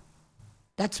have.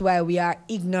 That's why we are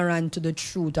ignorant to the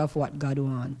truth of what God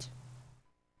wants.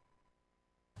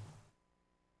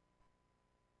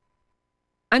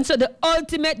 And so the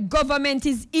ultimate government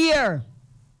is here.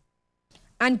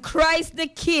 And Christ the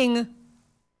King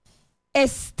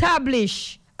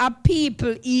established a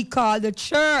people he called the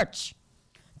church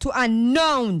to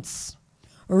announce,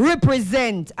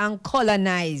 represent, and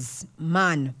colonize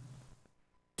man.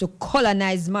 To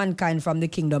colonize mankind from the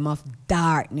kingdom of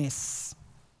darkness.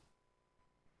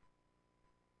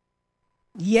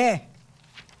 Yeah.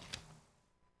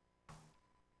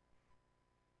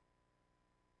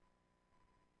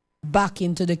 Back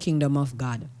into the kingdom of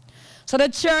God. So the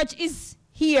church is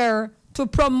here to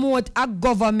promote a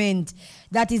government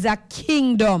that is a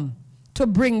kingdom, to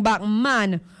bring back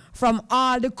man from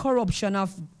all the corruption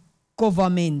of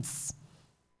governments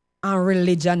and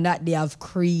religion that they have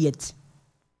created.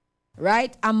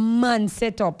 Right? A man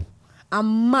set up, a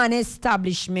man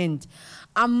establishment,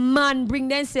 a man bring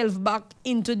themselves back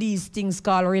into these things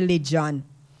called religion.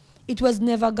 It was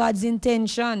never God's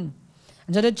intention.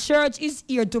 And so the church is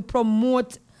here to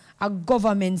promote a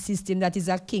government system that is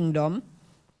a kingdom,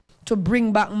 to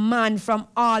bring back man from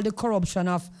all the corruption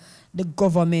of the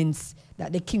governments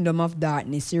that the kingdom of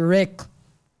darkness erect,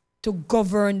 to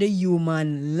govern the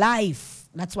human life.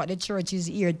 That's what the church is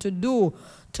here to do,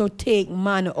 to take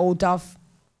man out of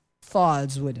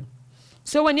falsehood.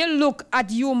 So when you look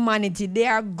at humanity, they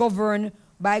are governed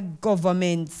by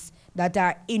governments that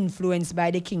are influenced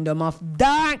by the kingdom of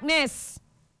darkness.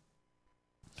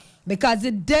 Because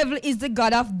the devil is the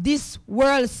god of this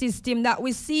world system that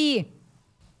we see.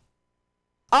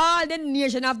 All the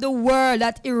nations of the world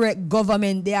that erect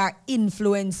government, they are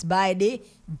influenced by the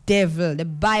devil. The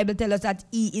Bible tells us that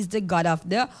he is the god of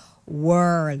the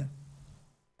world.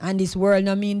 And this world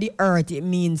don't mean the earth, it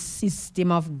means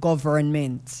system of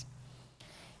government.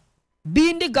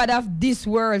 Being the god of this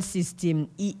world system,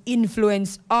 he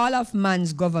influenced all of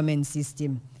man's government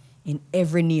system in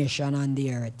every nation on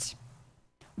the earth.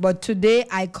 But today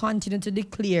I continue to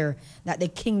declare that the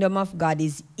kingdom of God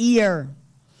is here.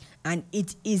 And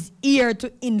it is here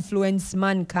to influence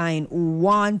mankind who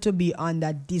want to be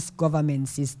under this government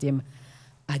system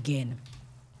again.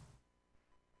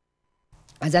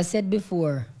 As I said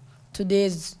before,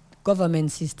 today's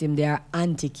government system, they are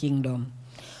anti-kingdom.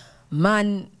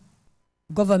 Man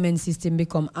government system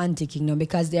become anti-kingdom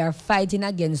because they are fighting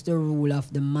against the rule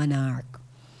of the monarch.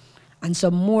 And so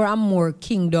more and more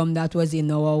kingdom that was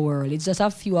in our world, it's just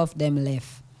a few of them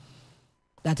left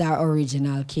that are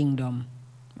original kingdom.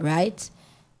 Right?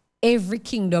 Every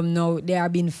kingdom now, they are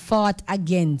being fought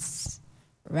against.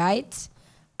 Right?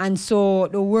 And so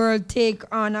the world take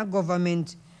on a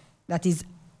government that is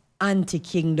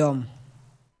anti-kingdom.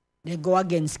 They go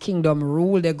against kingdom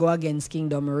rule. They go against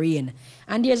kingdom reign.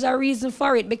 And there's a reason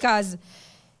for it because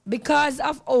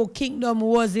of how kingdom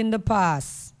was in the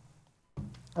past.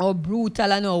 How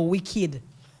brutal and how wicked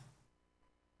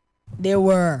they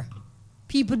were.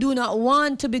 People do not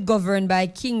want to be governed by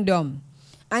kingdom.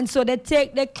 And so they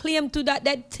claim to that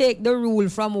they take the rule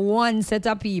from one set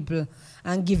of people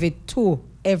and give it to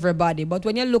everybody. But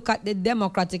when you look at the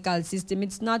democratical system,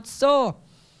 it's not so.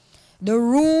 The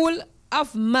rule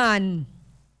of man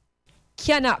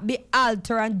cannot be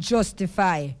altered and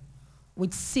justified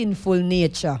with sinful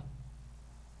nature.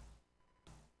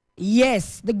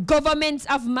 Yes, the governments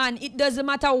of man, it doesn't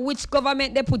matter which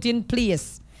government they put in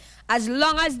place. As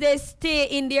long as they stay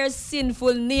in their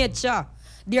sinful nature,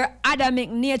 their Adamic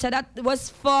nature that was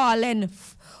fallen,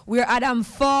 where Adam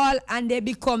fall and they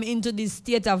become into this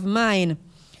state of mind,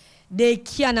 they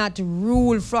cannot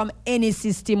rule from any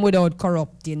system without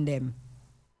corrupting them.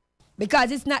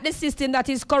 Because it's not the system that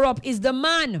is corrupt, it's the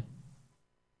man.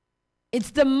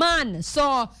 It's the man.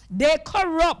 So they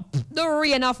corrupt the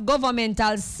reign of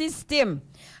governmental system.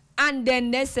 And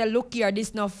then they say, look here,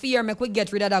 this no fear, make we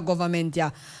get rid of that government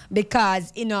here.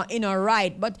 Because you know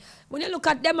right. But when you look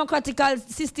at democratical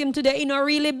system today, you know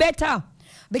really better.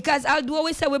 Because although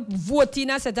we say we vote in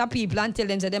a set of people and tell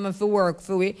them that them have to work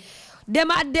for we, them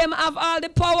have all the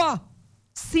power.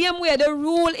 Same way the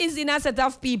rule is in a set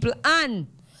of people and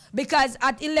because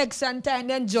at election time,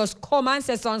 then just come and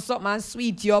say something and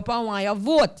sweet you up and want your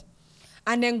vote.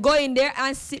 And then go in there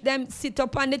and sit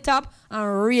up on the top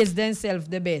and raise themselves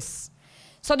the best.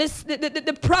 So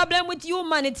the problem with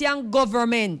humanity and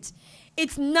government,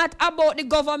 it's not about the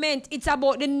government, it's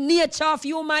about the nature of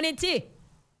humanity.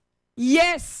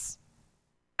 Yes.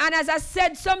 And as I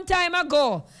said some time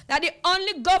ago, that the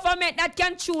only government that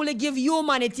can truly give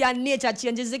humanity and nature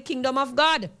change is the kingdom of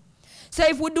God. So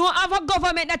if we don't have a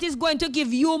government that is going to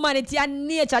give humanity a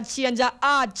nature change, a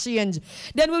heart change,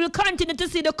 then we will continue to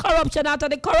see the corruption after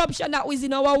the corruption that is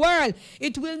in our world.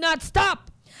 It will not stop.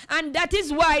 And that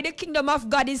is why the kingdom of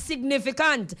God is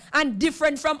significant and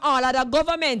different from all other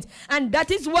governments. And that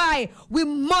is why we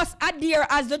must adhere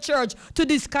as the church to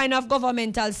this kind of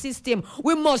governmental system.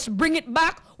 We must bring it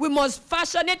back. We must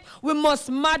fashion it. We must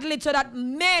model it so that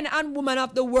men and women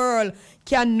of the world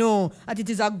can know that it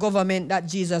is a government that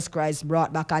Jesus Christ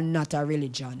brought back and not a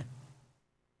religion.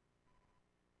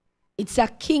 It's a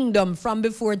kingdom from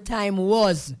before time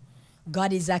was.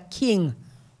 God is a king.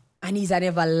 And he's an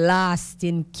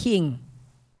everlasting king.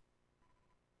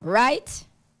 Right?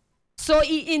 So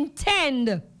he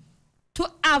intends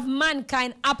to have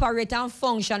mankind operate and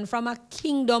function from a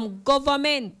kingdom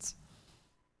government.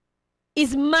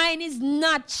 His mind is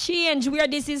not changed where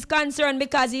this is concerned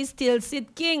because he still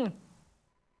sit king.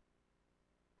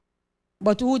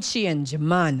 But who changed?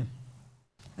 Man.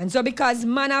 And so because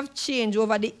man have changed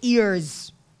over the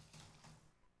years,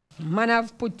 man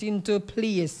have put into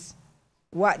place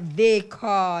what they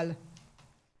call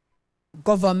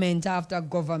government after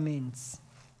governments.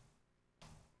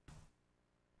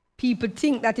 People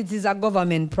think that it is a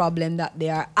government problem that they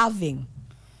are having.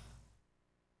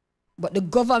 But the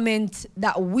government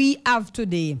that we have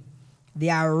today, they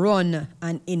are run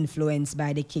and influenced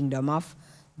by the kingdom of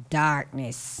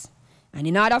darkness. And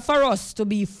in order for us to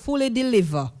be fully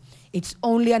delivered, it's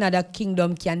only another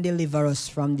kingdom can deliver us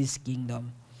from this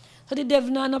kingdom. So the devil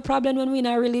not no problem when we in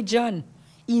a religion.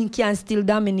 He can still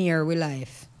domineer with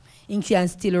life. He can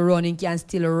still run, he can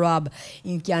still rob,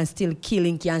 he can still kill,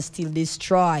 he can still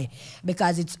destroy.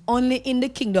 Because it's only in the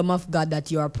kingdom of God that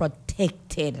you are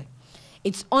protected.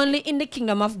 It's only in the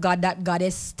kingdom of God that God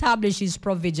establishes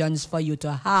provisions for you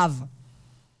to have.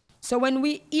 So when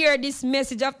we hear this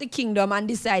message of the kingdom and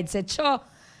decide, say, sure,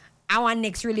 our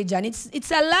next religion,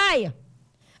 it's a lie.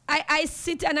 I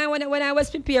sit and when I was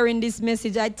preparing this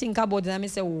message, I think about it and I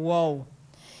say, wow.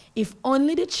 If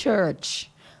only the church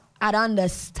had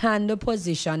understand the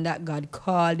position that God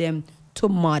called them to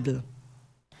model,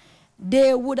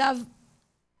 they would have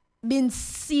been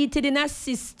seated in a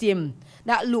system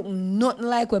that looked nothing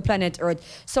like with planet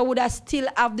Earth. So would I still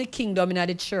have the kingdom in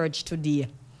the church today?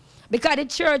 Because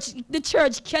the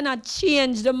church cannot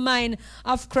change the mind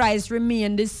of Christ,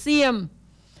 remain the same.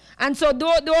 And so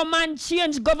though man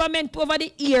change government over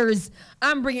the years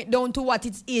and bring it down to what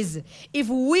it is, if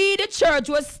we, the church,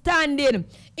 was standing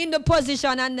in the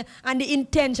position and the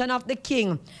intention of the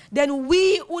king, then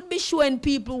we would be showing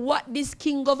people what this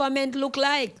king government look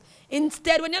like.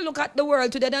 Instead, when you look at the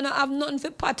world today, they don't have nothing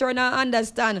for pattern or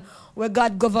understand what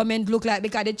God government look like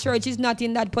because the church is not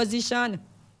in that position.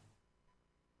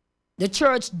 The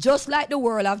church, just like the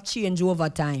world, have changed over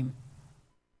time.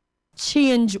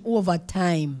 Change over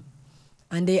time.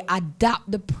 And they adapt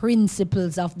the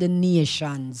principles of the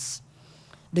nations.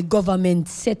 The government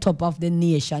setup of the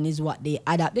nation is what they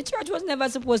adapt. The church was never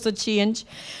supposed to change.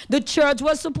 The church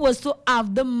was supposed to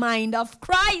have the mind of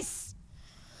Christ.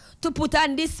 To put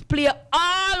on display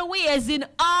always in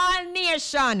all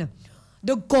nations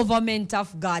the government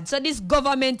of God. So this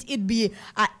government, it be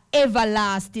an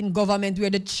everlasting government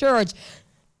where the church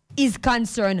is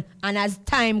concerned. And as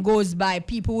time goes by,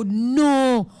 people would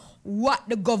know what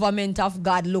the government of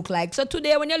God look like. So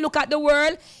today when you look at the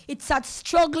world, it's a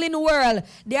struggling world.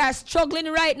 They are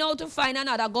struggling right now to find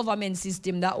another government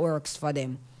system that works for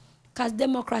them. Because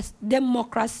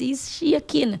democracy is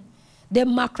shaking.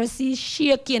 Democracy is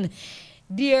shaking.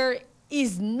 There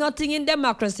is nothing in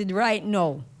democracy right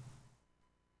now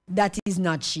that is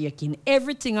not shaking.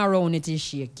 Everything around it is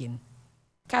shaking.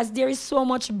 Because there is so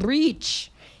much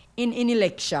breach in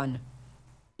election.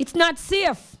 It's not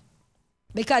safe.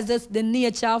 Because the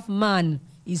nature of man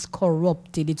is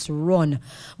corrupted, it's run.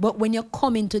 But when you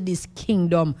come into this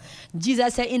kingdom,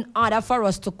 Jesus said in order for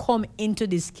us to come into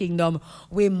this kingdom,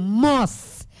 we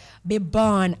must be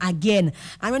born again.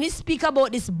 And when he speak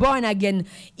about this born again,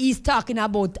 he's talking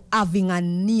about having a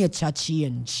nature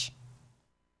change.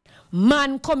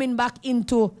 Man coming back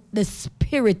into the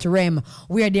spirit realm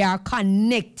where they are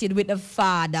connected with the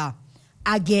Father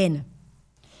again.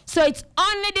 So it's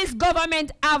only this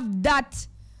government have that,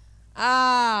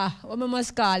 what we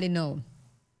must call it now.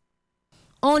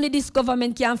 Only this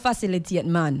government can facilitate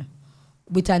man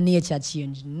with a nature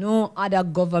change. No other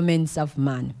governments of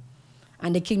man.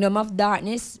 And the kingdom of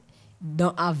darkness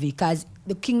don't have it. Because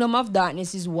the kingdom of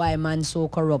darkness is why man so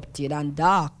corrupted and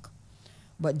dark.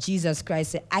 But Jesus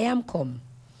Christ said, I am come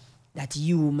that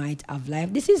you might have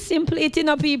life. This is simple eating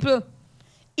up people.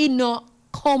 It's not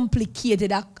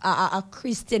complicated. A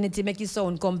Christianity make it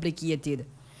sound complicated.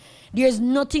 There's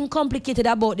nothing complicated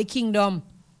about the kingdom.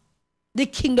 The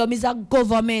kingdom is a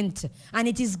government, and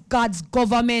it is God's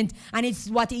government, and it's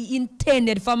what he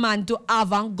intended for man to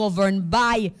have and govern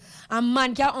by. And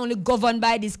man can only govern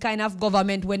by this kind of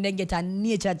government when they get a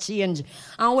nature change.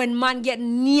 And when man get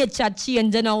nature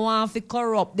change, they don't want to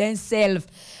corrupt themselves.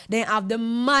 They have the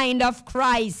mind of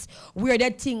Christ, where they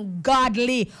think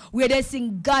godly, where they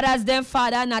think God as their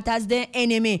father, not as their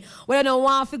enemy. Where they don't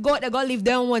want to go, they go live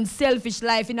their own selfish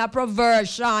life in a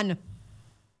perversion.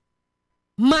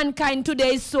 Mankind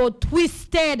today is so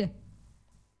twisted.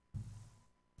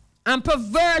 And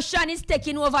perversion is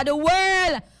taking over the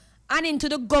world and into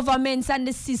the governments and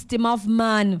the system of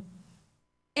man.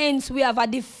 Hence, we have a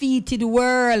defeated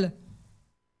world.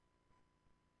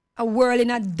 A world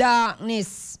in a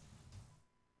darkness.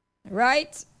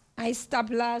 Right? I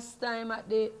stopped last time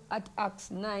at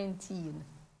Acts 19.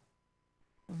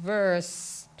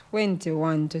 Verse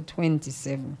 21 to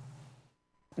 27.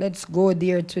 Let's go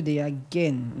there today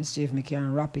again. Let's see if we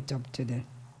can wrap it up today.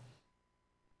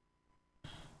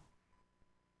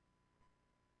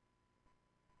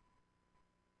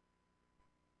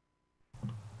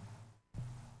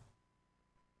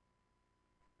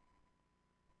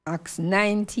 Acts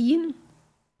 19.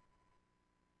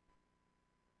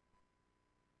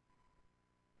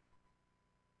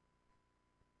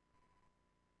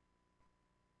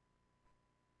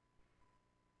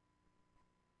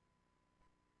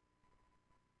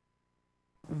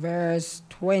 Verse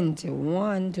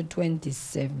 21 to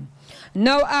 27.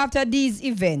 Now after these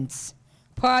events,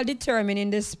 Paul determined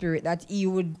in the spirit that he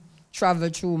would travel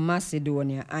through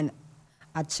Macedonia and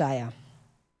Achaia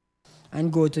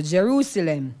and go to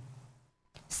Jerusalem,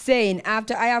 saying,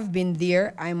 after I have been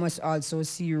there, I must also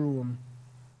see Rome.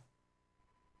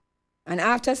 And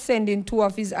after sending two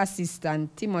of his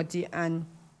assistants, Timothy and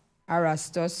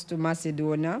Erastus, to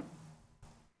Macedonia,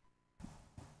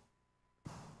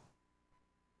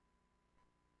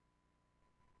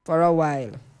 for a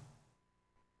while.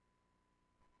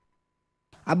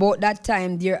 About that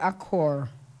time there occurred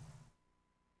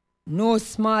no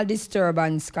small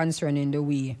disturbance concerning the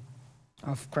way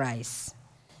of Christ.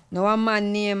 Now a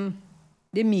man named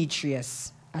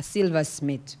Demetrius, a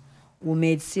silversmith, who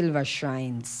made silver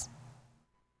shrines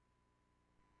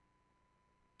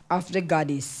of the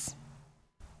goddess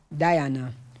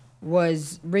Diana,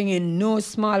 was bringing no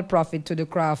small profit to the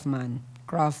craftsmen.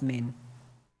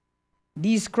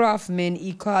 These craftsmen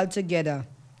he called together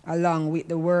along with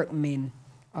the workmen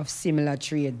of similar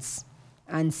trades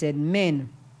and said, men,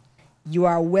 you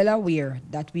are well aware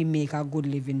that we make a good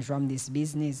living from this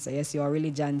business. So yes, your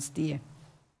religion stay.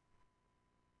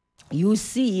 You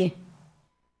see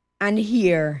and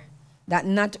hear that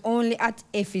not only at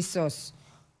Ephesus,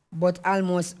 but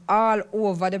almost all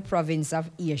over the province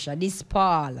of Asia, this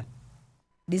Paul,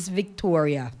 this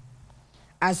Victoria,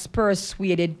 has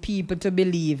persuaded people to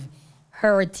believe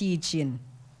her teaching,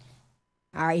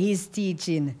 or his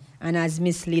teaching, and has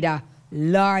misled a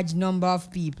large number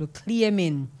of people,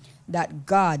 claiming that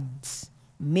gods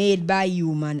made by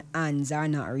human hands are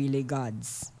not really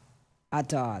gods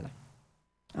at all.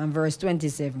 And verse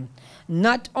 27,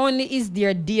 not only is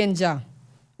there danger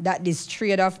that this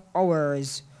trade of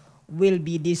ours will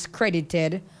be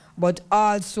discredited, but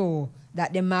also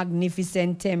that the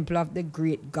magnificent temple of the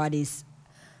great goddess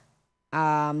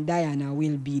Diana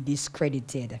will be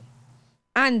discredited,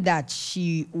 and that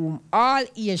she whom all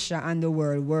Asia and the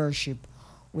world worship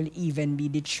will even be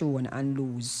dethroned and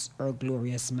lose her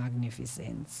glorious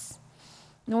magnificence.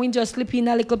 Now we just slip in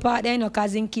a little part there,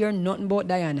 because he care nothing about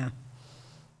Diana.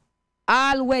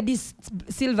 All where this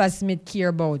silversmith care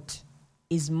about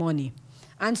is money.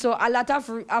 And so a lot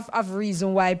of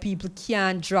reason why people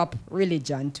can't drop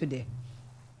religion today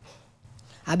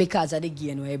are because of the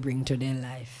gain they bring to their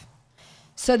life.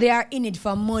 So they are in it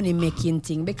for money making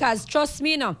thing. Because trust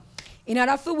me, in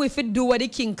order for we to do what the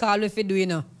king call we to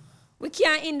do, we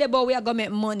can't in the but we are going to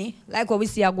make money like what we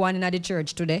see are going in the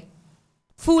church today.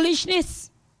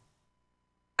 Foolishness.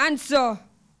 And so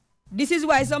this is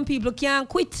why some people can't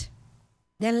quit.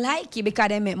 They like it because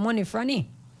they make money from it.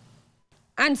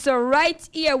 And so right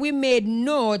here we made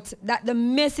note that the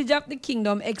message of the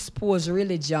kingdom exposed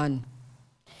religion.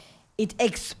 It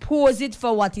exposed it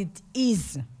for what it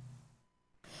is.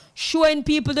 Showing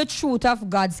people the truth of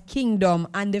God's kingdom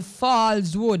and the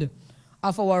falsehood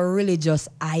of our religious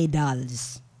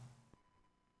idols.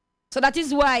 So that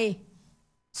is why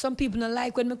some people don't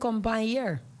like when we come by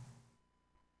here.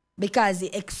 Because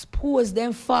it exposed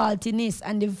them faultiness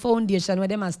and the foundation where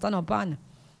they must stand upon.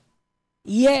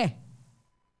 Yeah.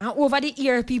 And over the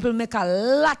year, people make a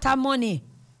lot of money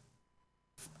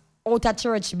out of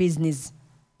church business.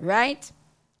 Right?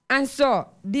 And so,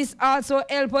 this also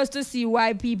helps us to see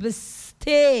why people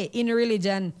stay in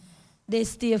religion. They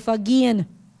stay for gain.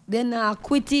 They not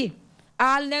quit it.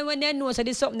 All them when they know so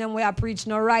there's something them we are preaching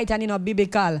no right and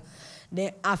biblical,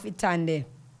 they have it on there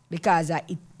because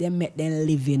it they make them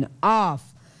living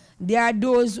off. There are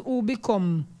those who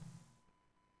become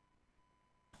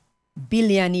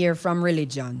billionaire from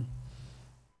religion.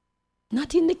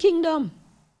 Not in the kingdom.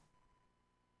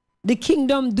 The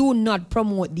kingdom do not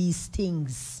promote these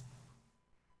things.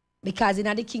 Because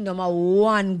in the kingdom are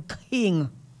one king.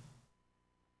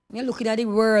 You're looking at the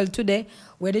world today,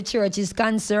 where the church is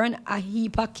concerned, a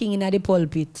heap of king in the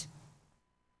pulpit.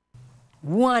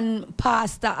 One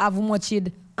pastor have much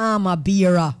with armor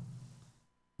bearer.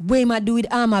 What am I do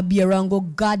with armor bearer and go,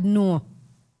 God no.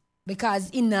 Because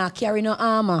he not carry no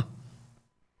armor.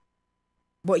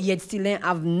 But yet still they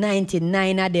have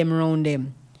 99 of them around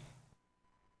them.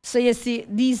 So you see,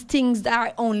 these things that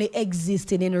are only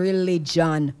existing in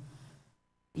religion.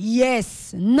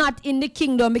 Yes, not in the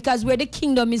kingdom, because where the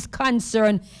kingdom is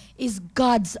concerned is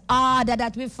God's order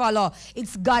that we follow.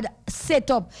 It's God set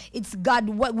up. It's God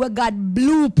what God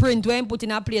blueprint when put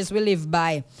in a place we live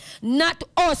by. Not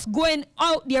us going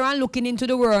out there and looking into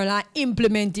the world and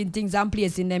implementing things and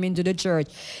placing them into the church.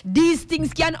 These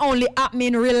things can only happen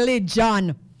in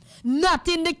religion, not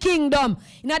in the kingdom.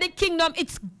 In the kingdom,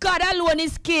 it's God alone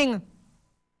is king.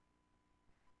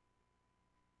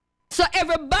 So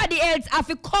everybody else have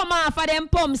to come off of them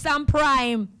pumps and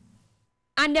prime.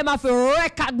 And them have to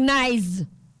recognize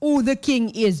who the king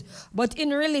is. But in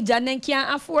religion, they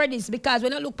can't afford this. Because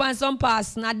when you look on some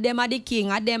person, at them are the king,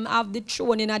 at them have the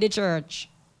throne in the church.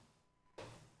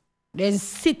 Then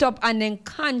sit up and then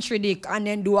contradict and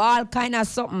then do all kind of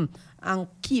something and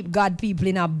keep God people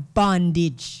in a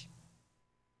bondage.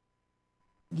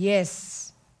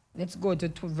 Yes. Let's go to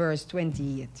verse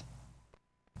 28.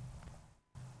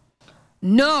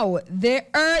 No, they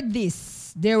heard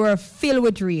this. They were filled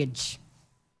with rage.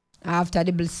 After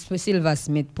the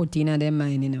silversmith put in their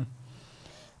mind,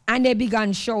 And they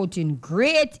began shouting,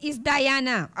 "Great is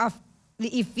Diana of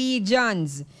the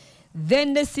Ephesians."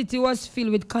 Then the city was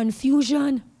filled with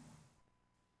confusion.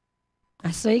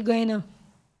 I saw it going on.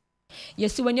 You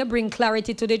see, when you bring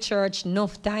clarity to the church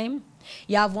enough time,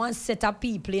 you have one set of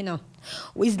people,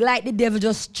 It's like the devil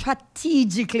just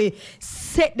strategically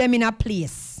set them in a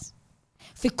place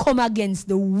to come against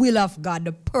the will of God,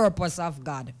 the purpose of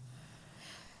God.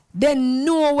 They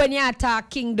know when you attack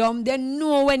kingdom, they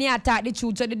know when you attack the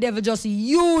truth, so the devil just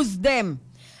use them.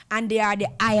 And they are the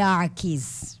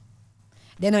hierarchies.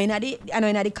 They know in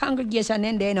the congregation,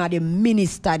 and they know they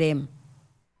minister them.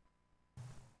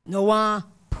 No one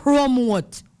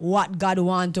promote what God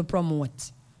want to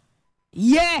promote.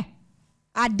 Yeah,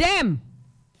 at them.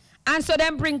 And so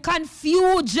them bring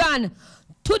confusion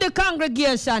to the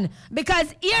congregation,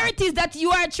 because here it is that you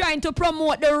are trying to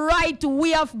promote the right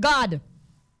way of God.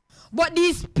 But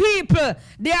these people,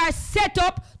 they are set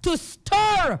up to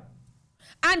stir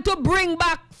and to bring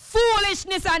back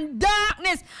foolishness and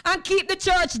darkness and keep the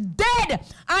church dead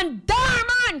and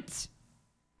dormant.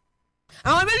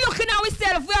 And when we look at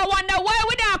ourselves, we wonder why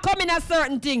we don't come in at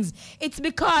certain things. It's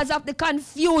because of the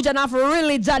confusion of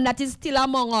religion that is still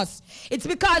among us. It's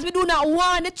because we do not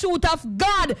want the truth of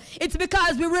God. It's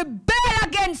because we rebel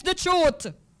against the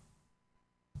truth.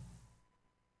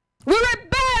 We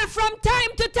rebel from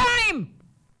time to time.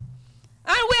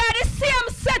 And we are the same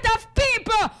set of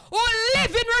people who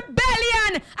live in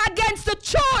rebellion against the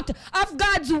truth of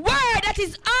God's word that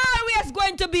is always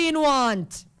going to be in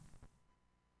want.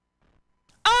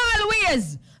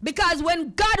 Always. Because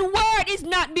when God's word is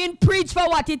not being preached for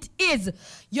what it is,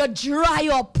 you dry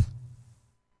up.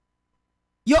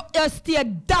 You stay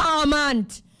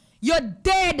dormant. You're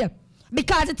dead.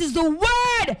 Because it is the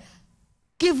word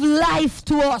give life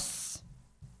to us.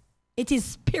 It is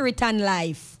spirit and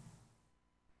life.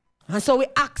 And so we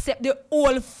accept the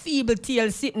old feeble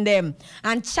tale sitting them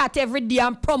and chat every day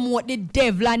and promote the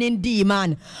devil and in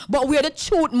demon. But where the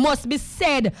truth must be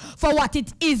said for what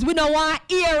it is, we don't want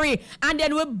to hear it. And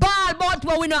then we bawl about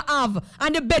what we don't have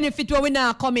and the benefit where we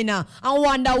not coming in and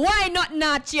wonder why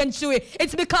not change to it.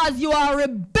 It's because you are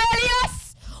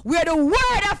rebellious where the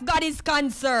word of God is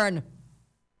concerned.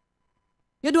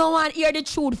 You don't want to hear the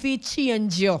truth for it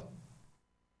change you.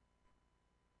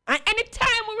 And anytime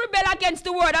we rebel against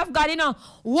the word of God,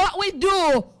 what we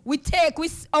do, we take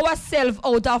ourselves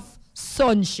out of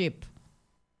sonship.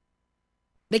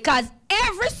 Because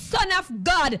every son of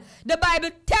God, the Bible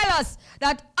tells us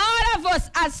that all of us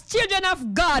as children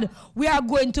of God, we are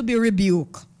going to be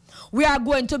rebuked. We are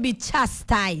going to be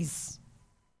chastised.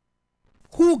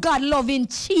 Who God loving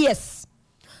chase.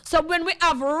 So when we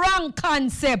have wrong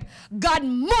concept, God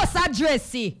must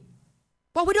address it.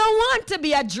 But we don't want to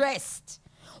be addressed.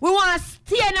 We want to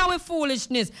stay in our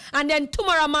foolishness. And then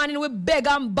tomorrow morning we beg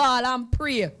and bawl and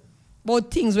pray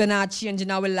about things when not change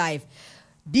in our life.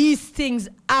 These things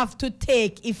have to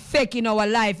take effect in our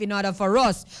life in order for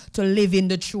us to live in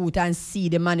the truth and see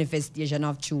the manifestation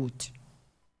of truth.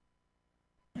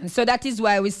 And so that is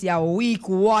why we see a weak,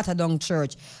 watered down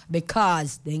church,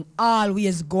 because they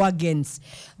always go against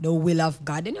the will of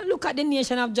God. Then you look at the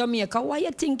nation of Jamaica. Why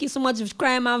you think so much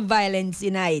crime and violence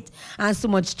in it and so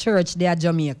much church there at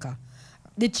Jamaica?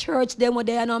 The church, them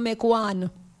they are not make one.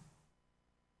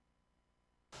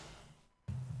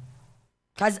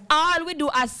 Because all we do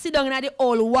is sit down in the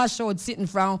old washout sitting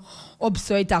from up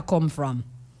so it come from.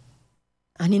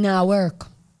 And in our work.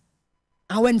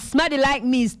 And when somebody like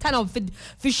me stand up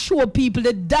for show people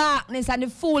the darkness and the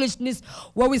foolishness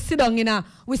where we sit down in,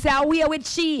 we say, are we with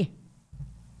she?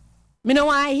 Me know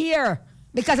why I hear.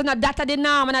 Because I'm not that of the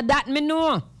norm and that me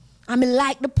know. And me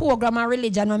like the program of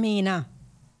religion I mean.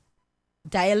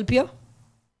 To help you.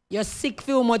 You're sick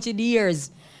for much of the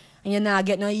years and you're not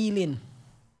getting no healing.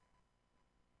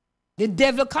 The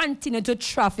devil continue to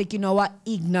traffic in our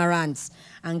ignorance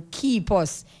and keep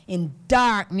us in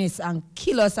darkness and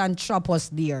kill us and trap us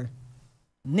there.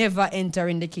 Never enter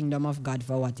in the kingdom of God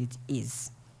for what it is.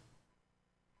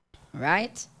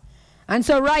 Right? And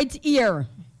so right here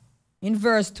in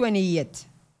verse 28,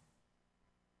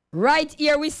 right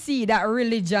here we see that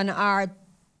religion are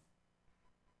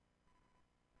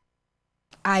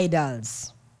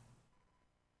idols.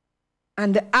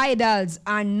 And the idols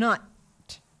are not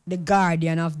the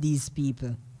guardian of these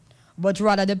people, but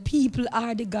rather the people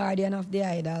are the guardian of the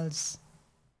idols.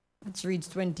 Let's read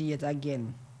 28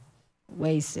 again.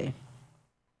 Where you say,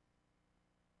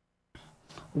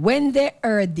 when they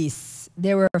heard this,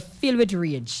 they were filled with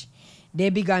rage. They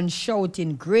began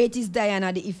shouting, great is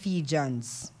Diana the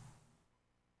Ephesians.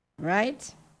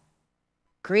 Right?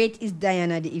 Great is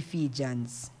Diana the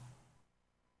Ephesians.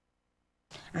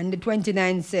 And the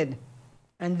 29 said,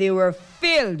 and they were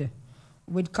filled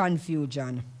with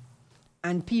confusion,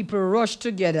 and people rushed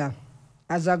together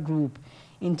as a group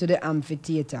into the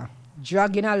amphitheater,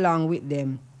 dragging along with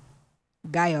them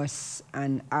Gaius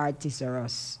and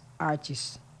Artachus,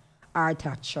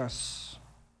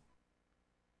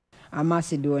 and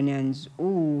Macedonians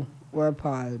who were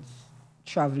Paul's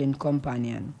traveling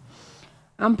companion.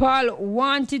 And Paul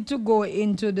wanted to go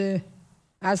into the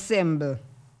assembly,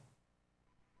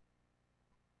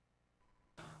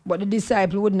 but the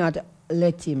disciple would not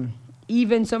let him.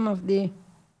 Even some of the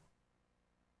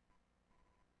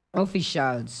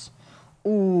officials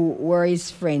who were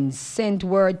his friends sent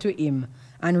word to him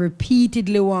and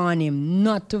repeatedly warned him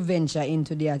not to venture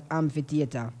into the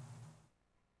amphitheater.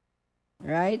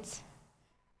 Right?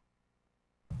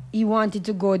 He wanted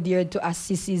to go there to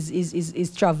assist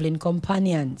his traveling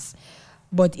companions.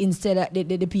 But instead,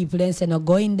 the people then say, no,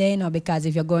 go in there, no, because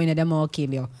if you're going there, they will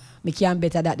kill you. Me can't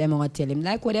better that them will tell him.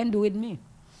 Like what they do with me.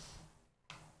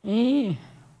 And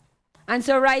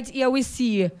so right here we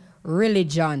see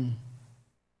religion.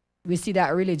 We see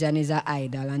that religion is an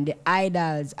idol, and the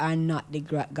idols are not the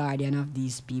guardian of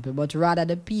these people, but rather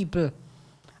the people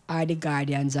are the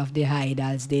guardians of the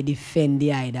idols. They defend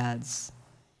the idols.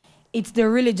 It's the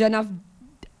religion of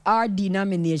our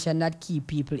denomination that keep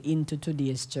people into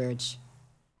today's church.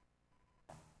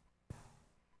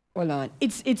 Hold on.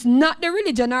 It's not the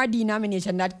religion or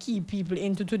denomination that keep people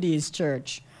into today's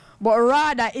church, but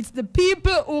rather it's the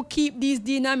people who keep these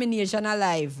denomination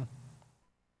alive.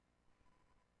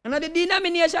 And the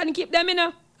denomination keep them,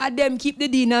 and them keep the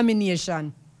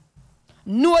denomination.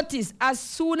 Notice, as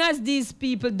soon as these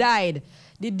people died,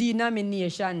 the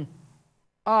denomination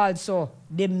also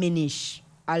diminished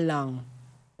along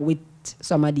with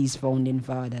some of these founding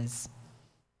fathers.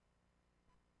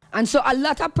 And so a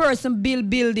lot of persons build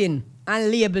building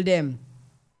and label them.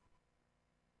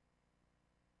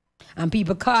 And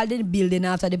people call the building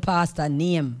after the pastor's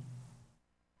name.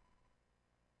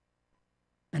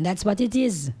 And that's what it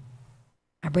is.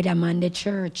 A brother Monday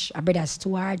church, a brother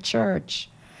Stuart church,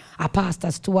 a pastor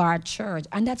Stuart church.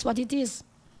 And that's what it is.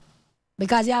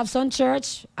 Because you have some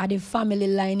church, at the family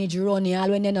lineage running, all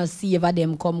when they not see if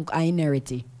them come a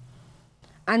inherit.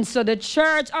 And so the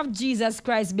church of Jesus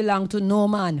Christ belongs to no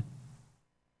man,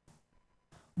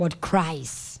 but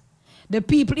Christ. The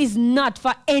people is not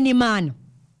for any man.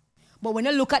 But when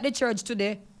you look at the church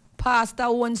today, pastor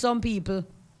owns some people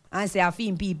and say, I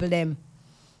feel people them.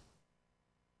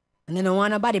 And they don't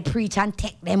want nobody preach and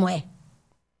take them away.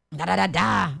 Da da da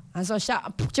da. And so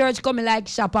church coming like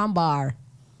shop and bar.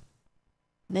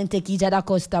 Then take each other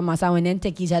customers, and when they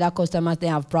take each other customers, they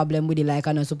have problem with it, like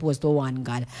I'm not supposed to want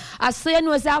God. I say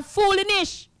no, it's a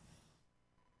foolishness.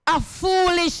 A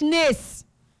foolishness.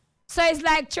 So it's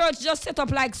like church just set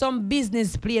up like some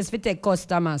business place for take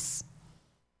customers.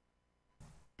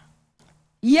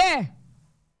 Yeah.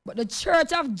 But the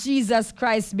church of Jesus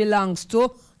Christ belongs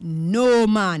to no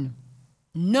man.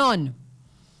 None.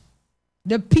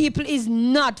 The people is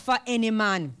not for any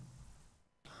man.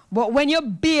 But when you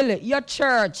build your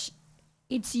church,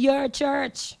 it's your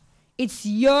church. It's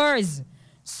yours.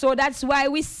 So that's why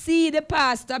we see the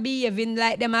pastor behaving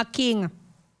like them a king.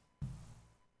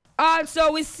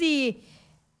 Also, we see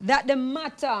that the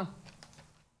matter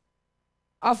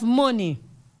of money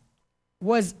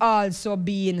was also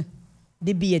being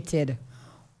debated.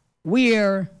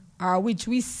 Which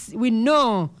we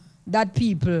know that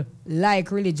people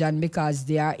like religion because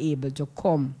they are able to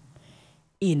come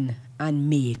in and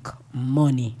make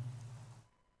money.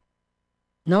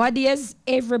 Nowadays,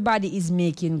 everybody is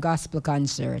making gospel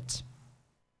concerts.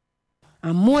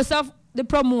 And most of the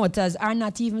promoters are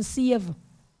not even saved.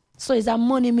 So it's a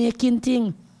money-making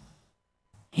thing.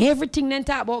 Everything they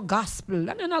talk about gospel.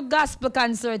 I don't know gospel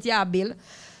concert, yeah, Bill.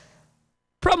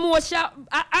 Promotion,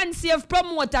 an unsaved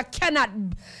promoter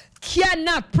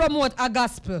cannot promote a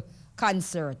gospel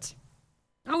concert.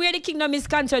 And where the kingdom is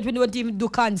concert, we don't even do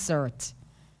concert.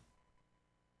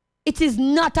 It is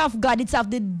not of God, it's of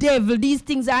the devil. These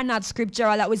things are not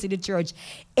scriptural that we see the church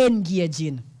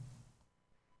engaging.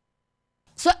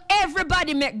 So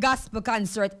everybody make gospel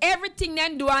concert. Everything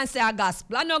they do and say a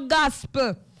gospel. I know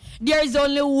gospel. There is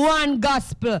only one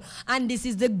gospel, and this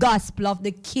is the gospel of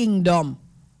the kingdom.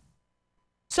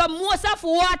 So most of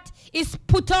what is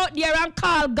put out there and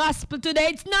called gospel today,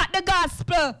 it's not the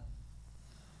gospel.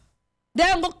 They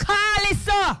don't go call it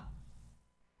so.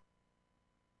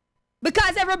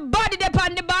 Because everybody depend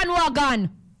on the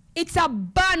bandwagon. It's a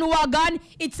bandwagon.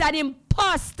 It's an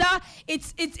imposter.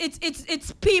 It's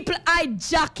people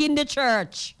hijacking the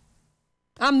church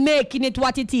and making it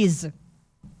what it is.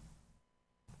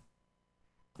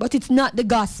 But it's not the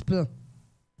gospel.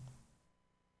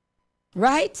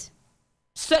 Right?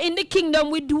 So in the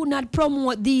kingdom, we do not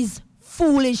promote these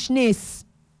foolishness.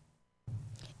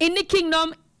 In the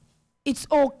kingdom, it's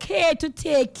okay to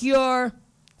take your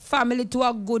family to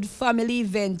a good family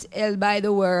event held by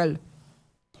the world.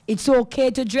 It's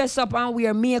okay to dress up and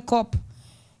wear makeup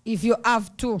if you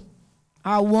have to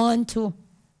or want to.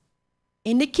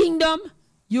 In the kingdom,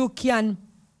 you can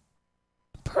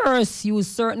pursue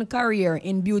certain career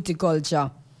in beauty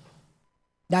culture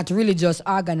that religious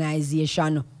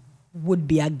organization would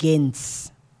be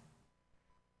against.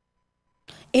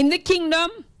 In the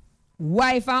kingdom,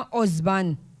 wife and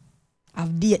husband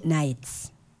have date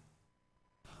nights.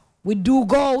 We do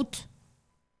go out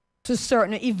to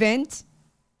certain events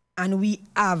and we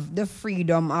have the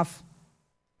freedom of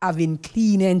having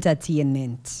clean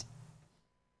entertainment.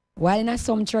 While in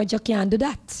some church you can't do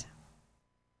that.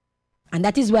 And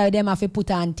that is why them have to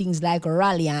put on things like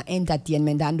rally and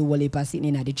entertainment and do all the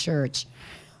sitting in the church.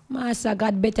 Master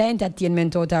got better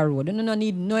entertainment out the road. No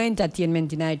need no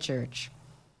entertainment in our church.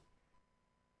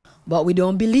 But we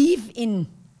don't believe in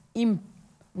him.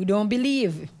 We don't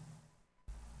believe.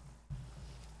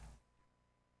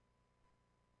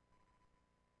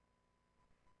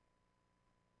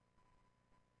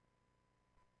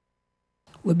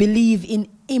 We believe in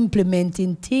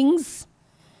implementing things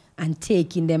and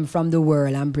taking them from the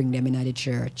world and bring them into the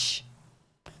church.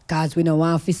 Because we don't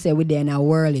want to say we're there in a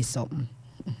world or something.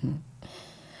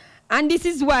 And this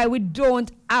is why we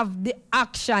don't have the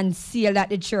action seal at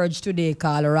the church today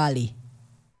called rally.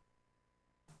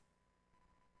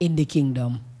 In the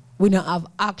kingdom. We don't have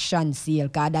action seal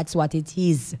because that's what it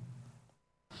is.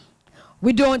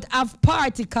 We don't have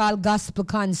party called gospel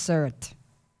concert.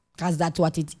 Because that's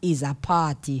what it is, a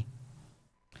party.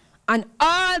 And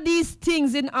all these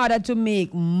things in order to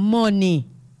make money.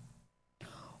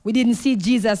 We didn't see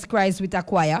Jesus Christ with a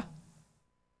choir.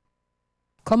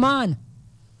 Come on.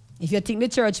 If you think the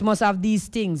church must have these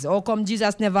things, how come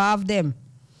Jesus never have them?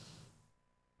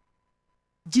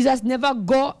 Jesus never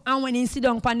go and when he sit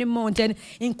down on the mountain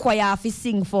in choir if he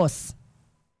sing first.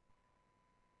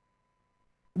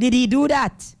 Did he do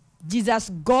that? Jesus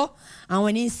go and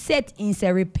when he said, he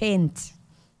said, repent.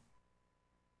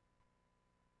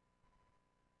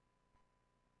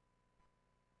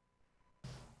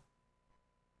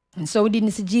 And so we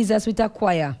didn't see Jesus with a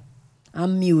choir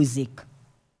and music.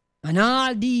 And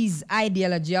all these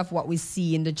ideology of what we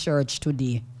see in the church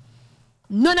today.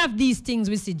 None of these things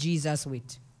we see Jesus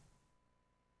with.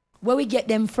 Where we get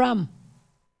them from?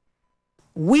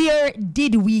 Where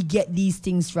did we get these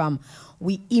things from?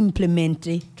 We implement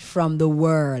it from the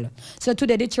world. So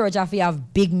today the church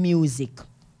have big music,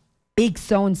 big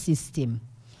sound system.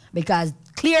 Because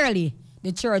clearly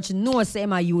the church knows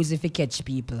them I use if you catch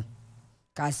people.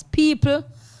 Because people,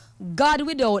 God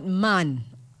without man,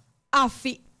 have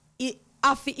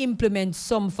to implement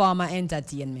some form of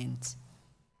entertainment.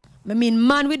 I mean,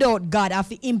 man without God have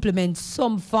to implement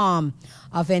some form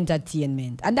of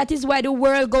entertainment. And that is why the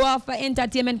world go after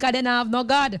entertainment, because they don't have no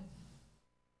God.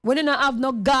 When you don't have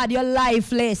no God, you're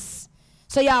lifeless.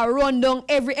 So you run down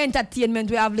every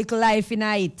entertainment we have little life in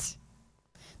it.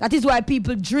 That is why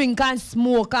people drink and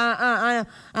smoke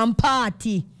and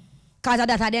party. Because of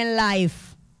that their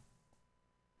life.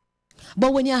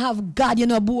 But when you have God, you're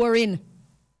not boring.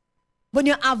 When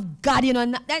you have God, you know,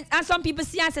 and some people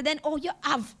see and say, then, oh, you're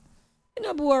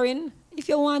not boring. If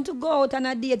you want to go out on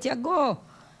a date, you go.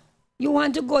 You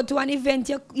want to go to an event,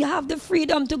 you have the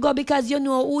freedom to go because you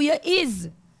know who you is.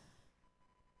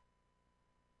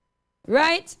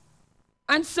 Right?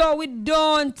 And so we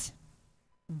don't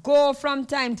go from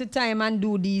time to time and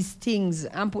do these things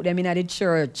and put them in the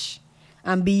church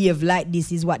and behave like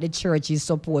this is what the church is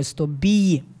supposed to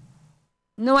be.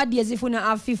 Nowadays, if we don't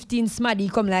have 15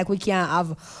 smaddy come like we can't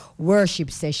have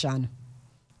worship session.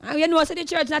 And you know, so the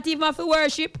church not even have to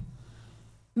worship.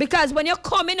 Because when you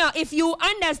come in, if you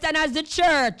understand as the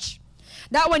church,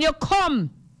 that when you come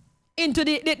into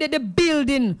the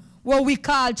building what we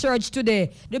call church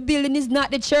today, the building is not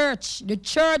the church. The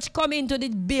church come into the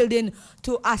building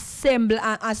to assemble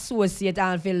and associate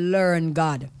and to learn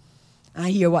God. And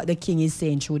hear what the king is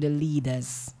saying through the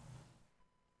leaders.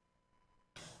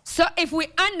 So if we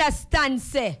understand,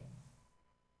 say,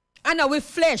 and our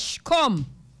flesh come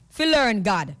to learn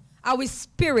God, our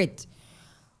spirit,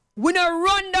 we don't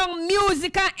run down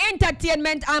music and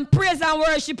entertainment and praise and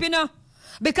worship, you know.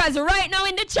 Because right now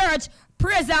in the church,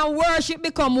 praise and worship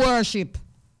become worship.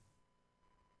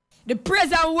 The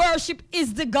praise and worship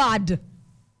is the God.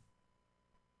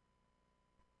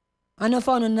 And if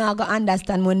I not going to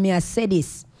understand when me I say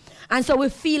this. And so we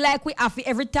feel like we have to,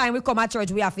 every time we come to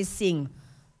church, we have to sing.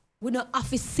 We don't have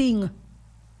to sing.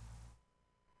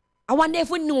 I wonder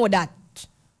if we know that.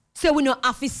 So we don't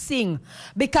have to sing.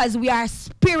 Because we are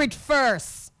spirit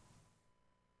first.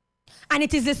 And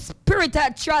it is the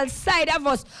spiritual side of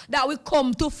us that we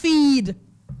come to feed.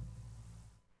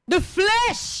 The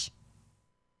flesh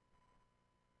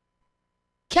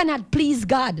cannot please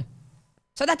God.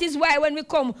 So that is why when we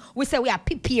come, we say we are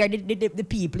prepare the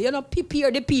people. You know,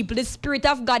 prepare the people. The Spirit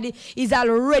of God is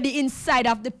already inside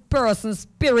of the person's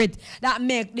spirit that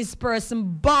make this person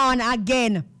born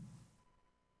again.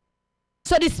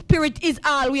 So the Spirit is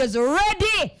always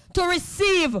ready to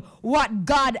receive what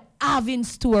God have in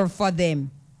store for them.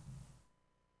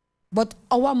 But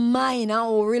our mind and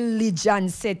our religion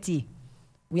setting,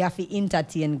 we have to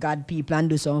entertain God people and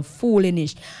do some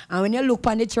foolishness. And when you look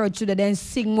on the church today, then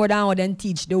sing more than how they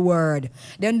teach the word.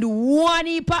 Then do one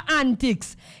heap of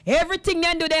antics. Everything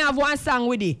they do, they have one song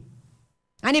with it.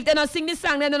 And if they don't sing the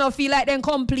song, then they don't feel like they're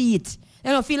complete. They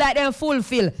don't feel like they're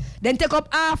fulfilled. Then take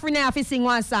up half and they have to sing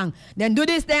one song. Then do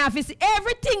this, they have to sing.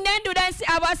 Everything they do, then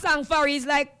have a song for it. It's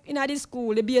like in the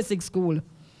school, the basic school.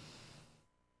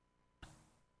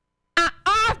 And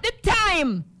half the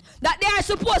time that they are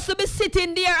supposed to be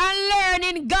sitting there and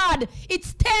learning God,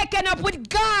 it's taken up with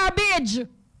garbage.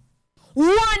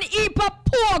 One heap of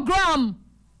program.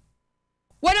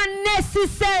 When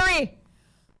unnecessary.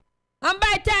 And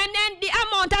by the time then the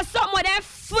amount of something they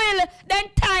fill then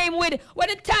time with, when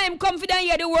the time comes for them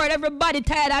hear the word, everybody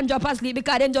tired and drop asleep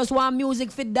because they just want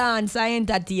music for dance and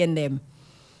entertain them.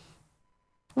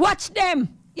 Watch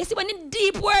them. You see when the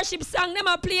deep worship song them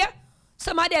a play,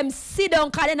 some of them sit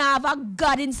down because they don't have a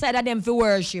God inside of them for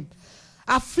worship.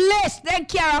 A flesh then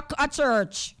carry a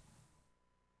church.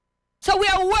 So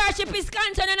where worship is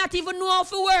concerned, they not even know how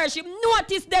to worship.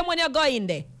 Notice them when you go in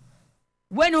there.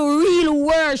 When real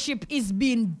worship is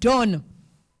being done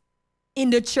in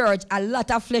the church, a lot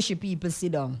of fleshy people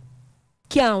sit down.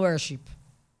 Can't worship.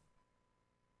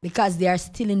 Because they are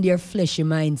still in their fleshy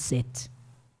mindset.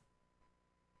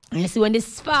 And you see when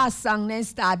this fast song then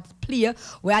start play,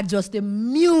 we adjust the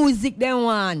music they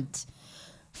want.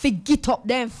 Fi get up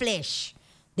them flesh.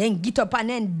 Then get up and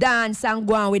then dance and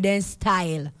go on with them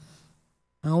style.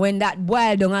 And when that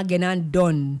boil down again and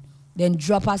done, then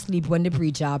drop asleep when the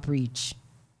preacher preach.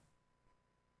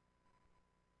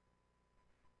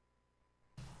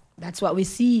 That's what we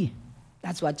see.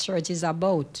 That's what church is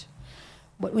about.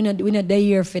 But we're not there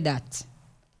here for that.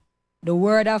 The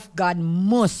word of God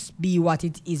must be what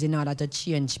it is in order to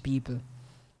change people.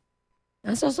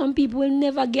 And so some people will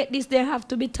never get this. They have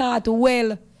to be taught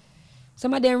well.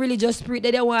 Some of them religious spirit,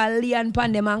 they don't want to lay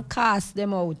upon them and cast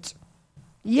them out.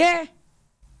 Yeah.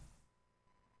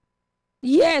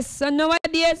 Yes, so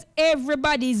nowadays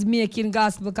everybody is making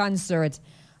gospel concerts.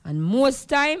 And most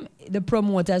time, the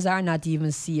promoters are not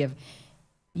even saved.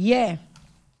 Yeah.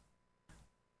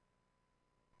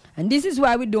 And this is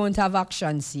why we don't have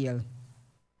action sale.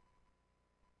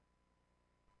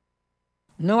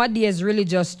 Nowadays,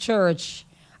 religious church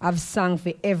have sung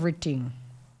for everything.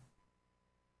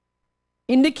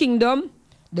 In the kingdom,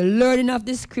 the learning of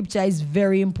the scripture is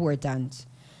very important.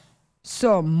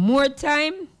 So, more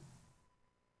time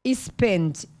is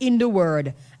spent in the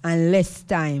word and less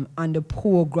time on the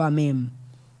programming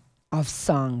of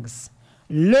songs.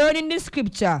 Learning the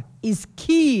scripture is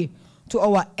key to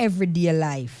our everyday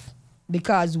life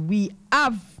because we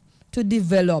have to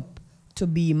develop to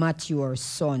be mature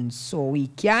sons so we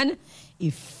can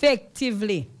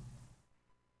effectively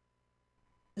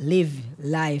live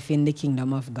life in the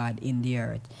kingdom of God in the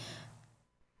earth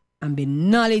and be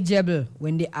knowledgeable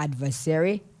when the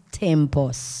adversary tempts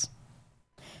us.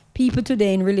 People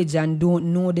today in religion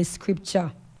don't know the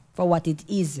scripture for what it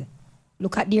is.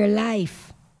 Look at their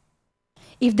life.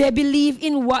 If they believe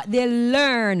in what they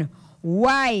learn,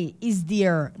 why is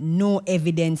there no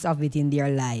evidence of it in their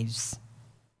lives?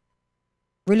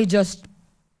 Religious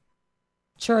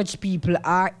church people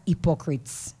are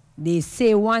hypocrites. They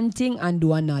say one thing and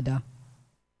do another.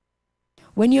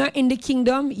 When you are in the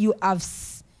kingdom, you have...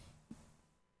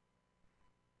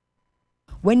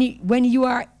 When you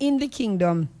are in the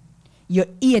kingdom, you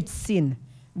hate sin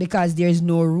because there is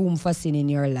no room for sin in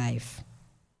your life.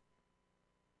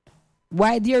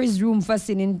 Why there is room for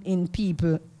sin in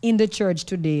people in the church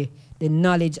today, the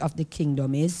knowledge of the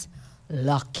kingdom is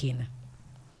lacking.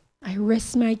 I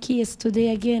rest my case today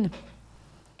again.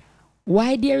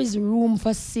 Why there is room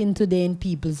for sin today in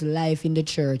people's life in the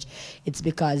church, it's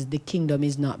because the kingdom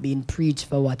is not being preached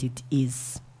for what it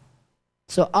is.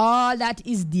 So all that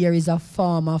is there is a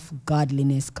form of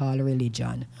godliness called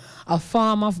religion. A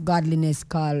form of godliness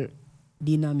called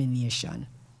denomination.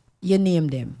 You name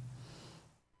them.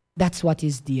 That's what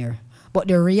is there. But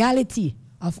the reality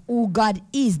of who God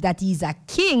is, that he is a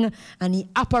king and he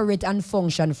operates and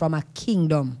functions from a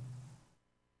kingdom.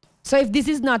 So if this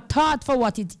is not taught for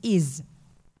what it is,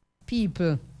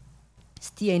 people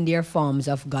stay in their forms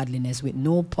of godliness with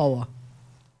no power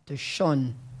to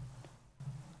shun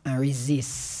and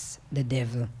resist the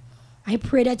devil. I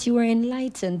pray that you are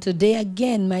enlightened. Today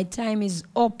again, my time is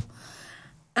up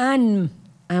and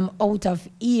I'm out of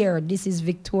here. This is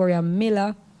Victoria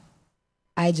Miller.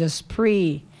 I just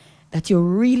pray that you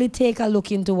really take a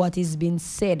look into what is being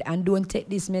said and don't take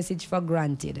this message for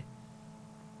granted.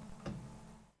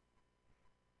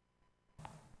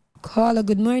 Caller,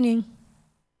 good morning.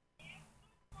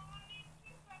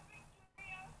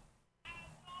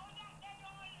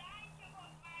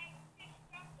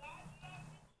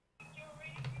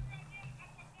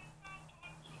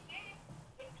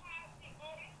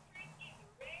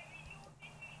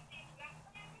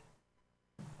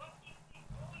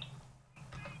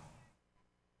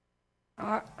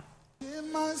 Give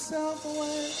myself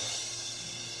away.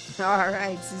 All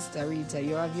right, Sister Rita,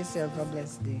 you have yourself a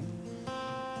blessed day.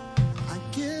 I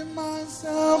give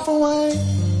myself away.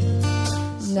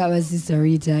 That was Sister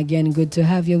Rita again. Good to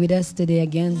have you with us today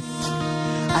again.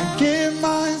 I give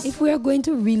myself. If we are going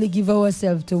to really give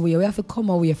ourselves away, we have to come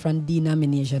away from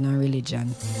denomination and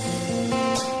religion.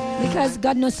 Because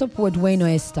God no support when no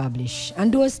establish.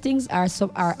 And those things are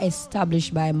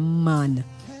established by man.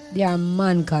 They are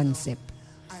man concept.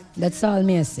 That's all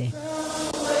me I say.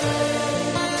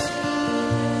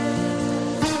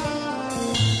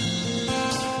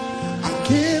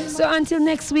 So until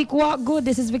next week, walk good.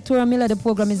 This is Victoria Miller. The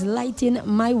program is Lighting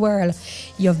My World.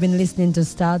 You have been listening to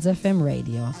Stars FM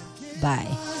Radio. Bye.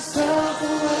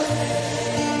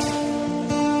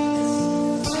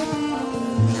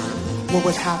 What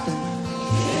would happen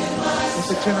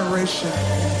if a generation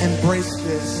embraced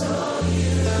this?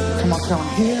 Come on, tell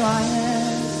them, here I am.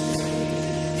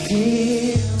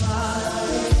 Here